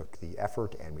and we took the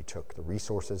effort and we took the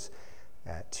resources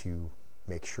to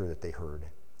make sure that they heard.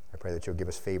 I pray that you'll give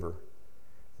us favor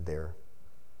there.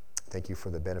 Thank you for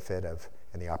the benefit of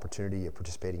and the opportunity of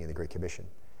participating in the Great Commission.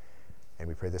 And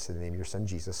we pray this in the name of your Son,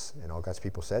 Jesus, and all God's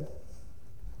people said,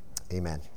 amen.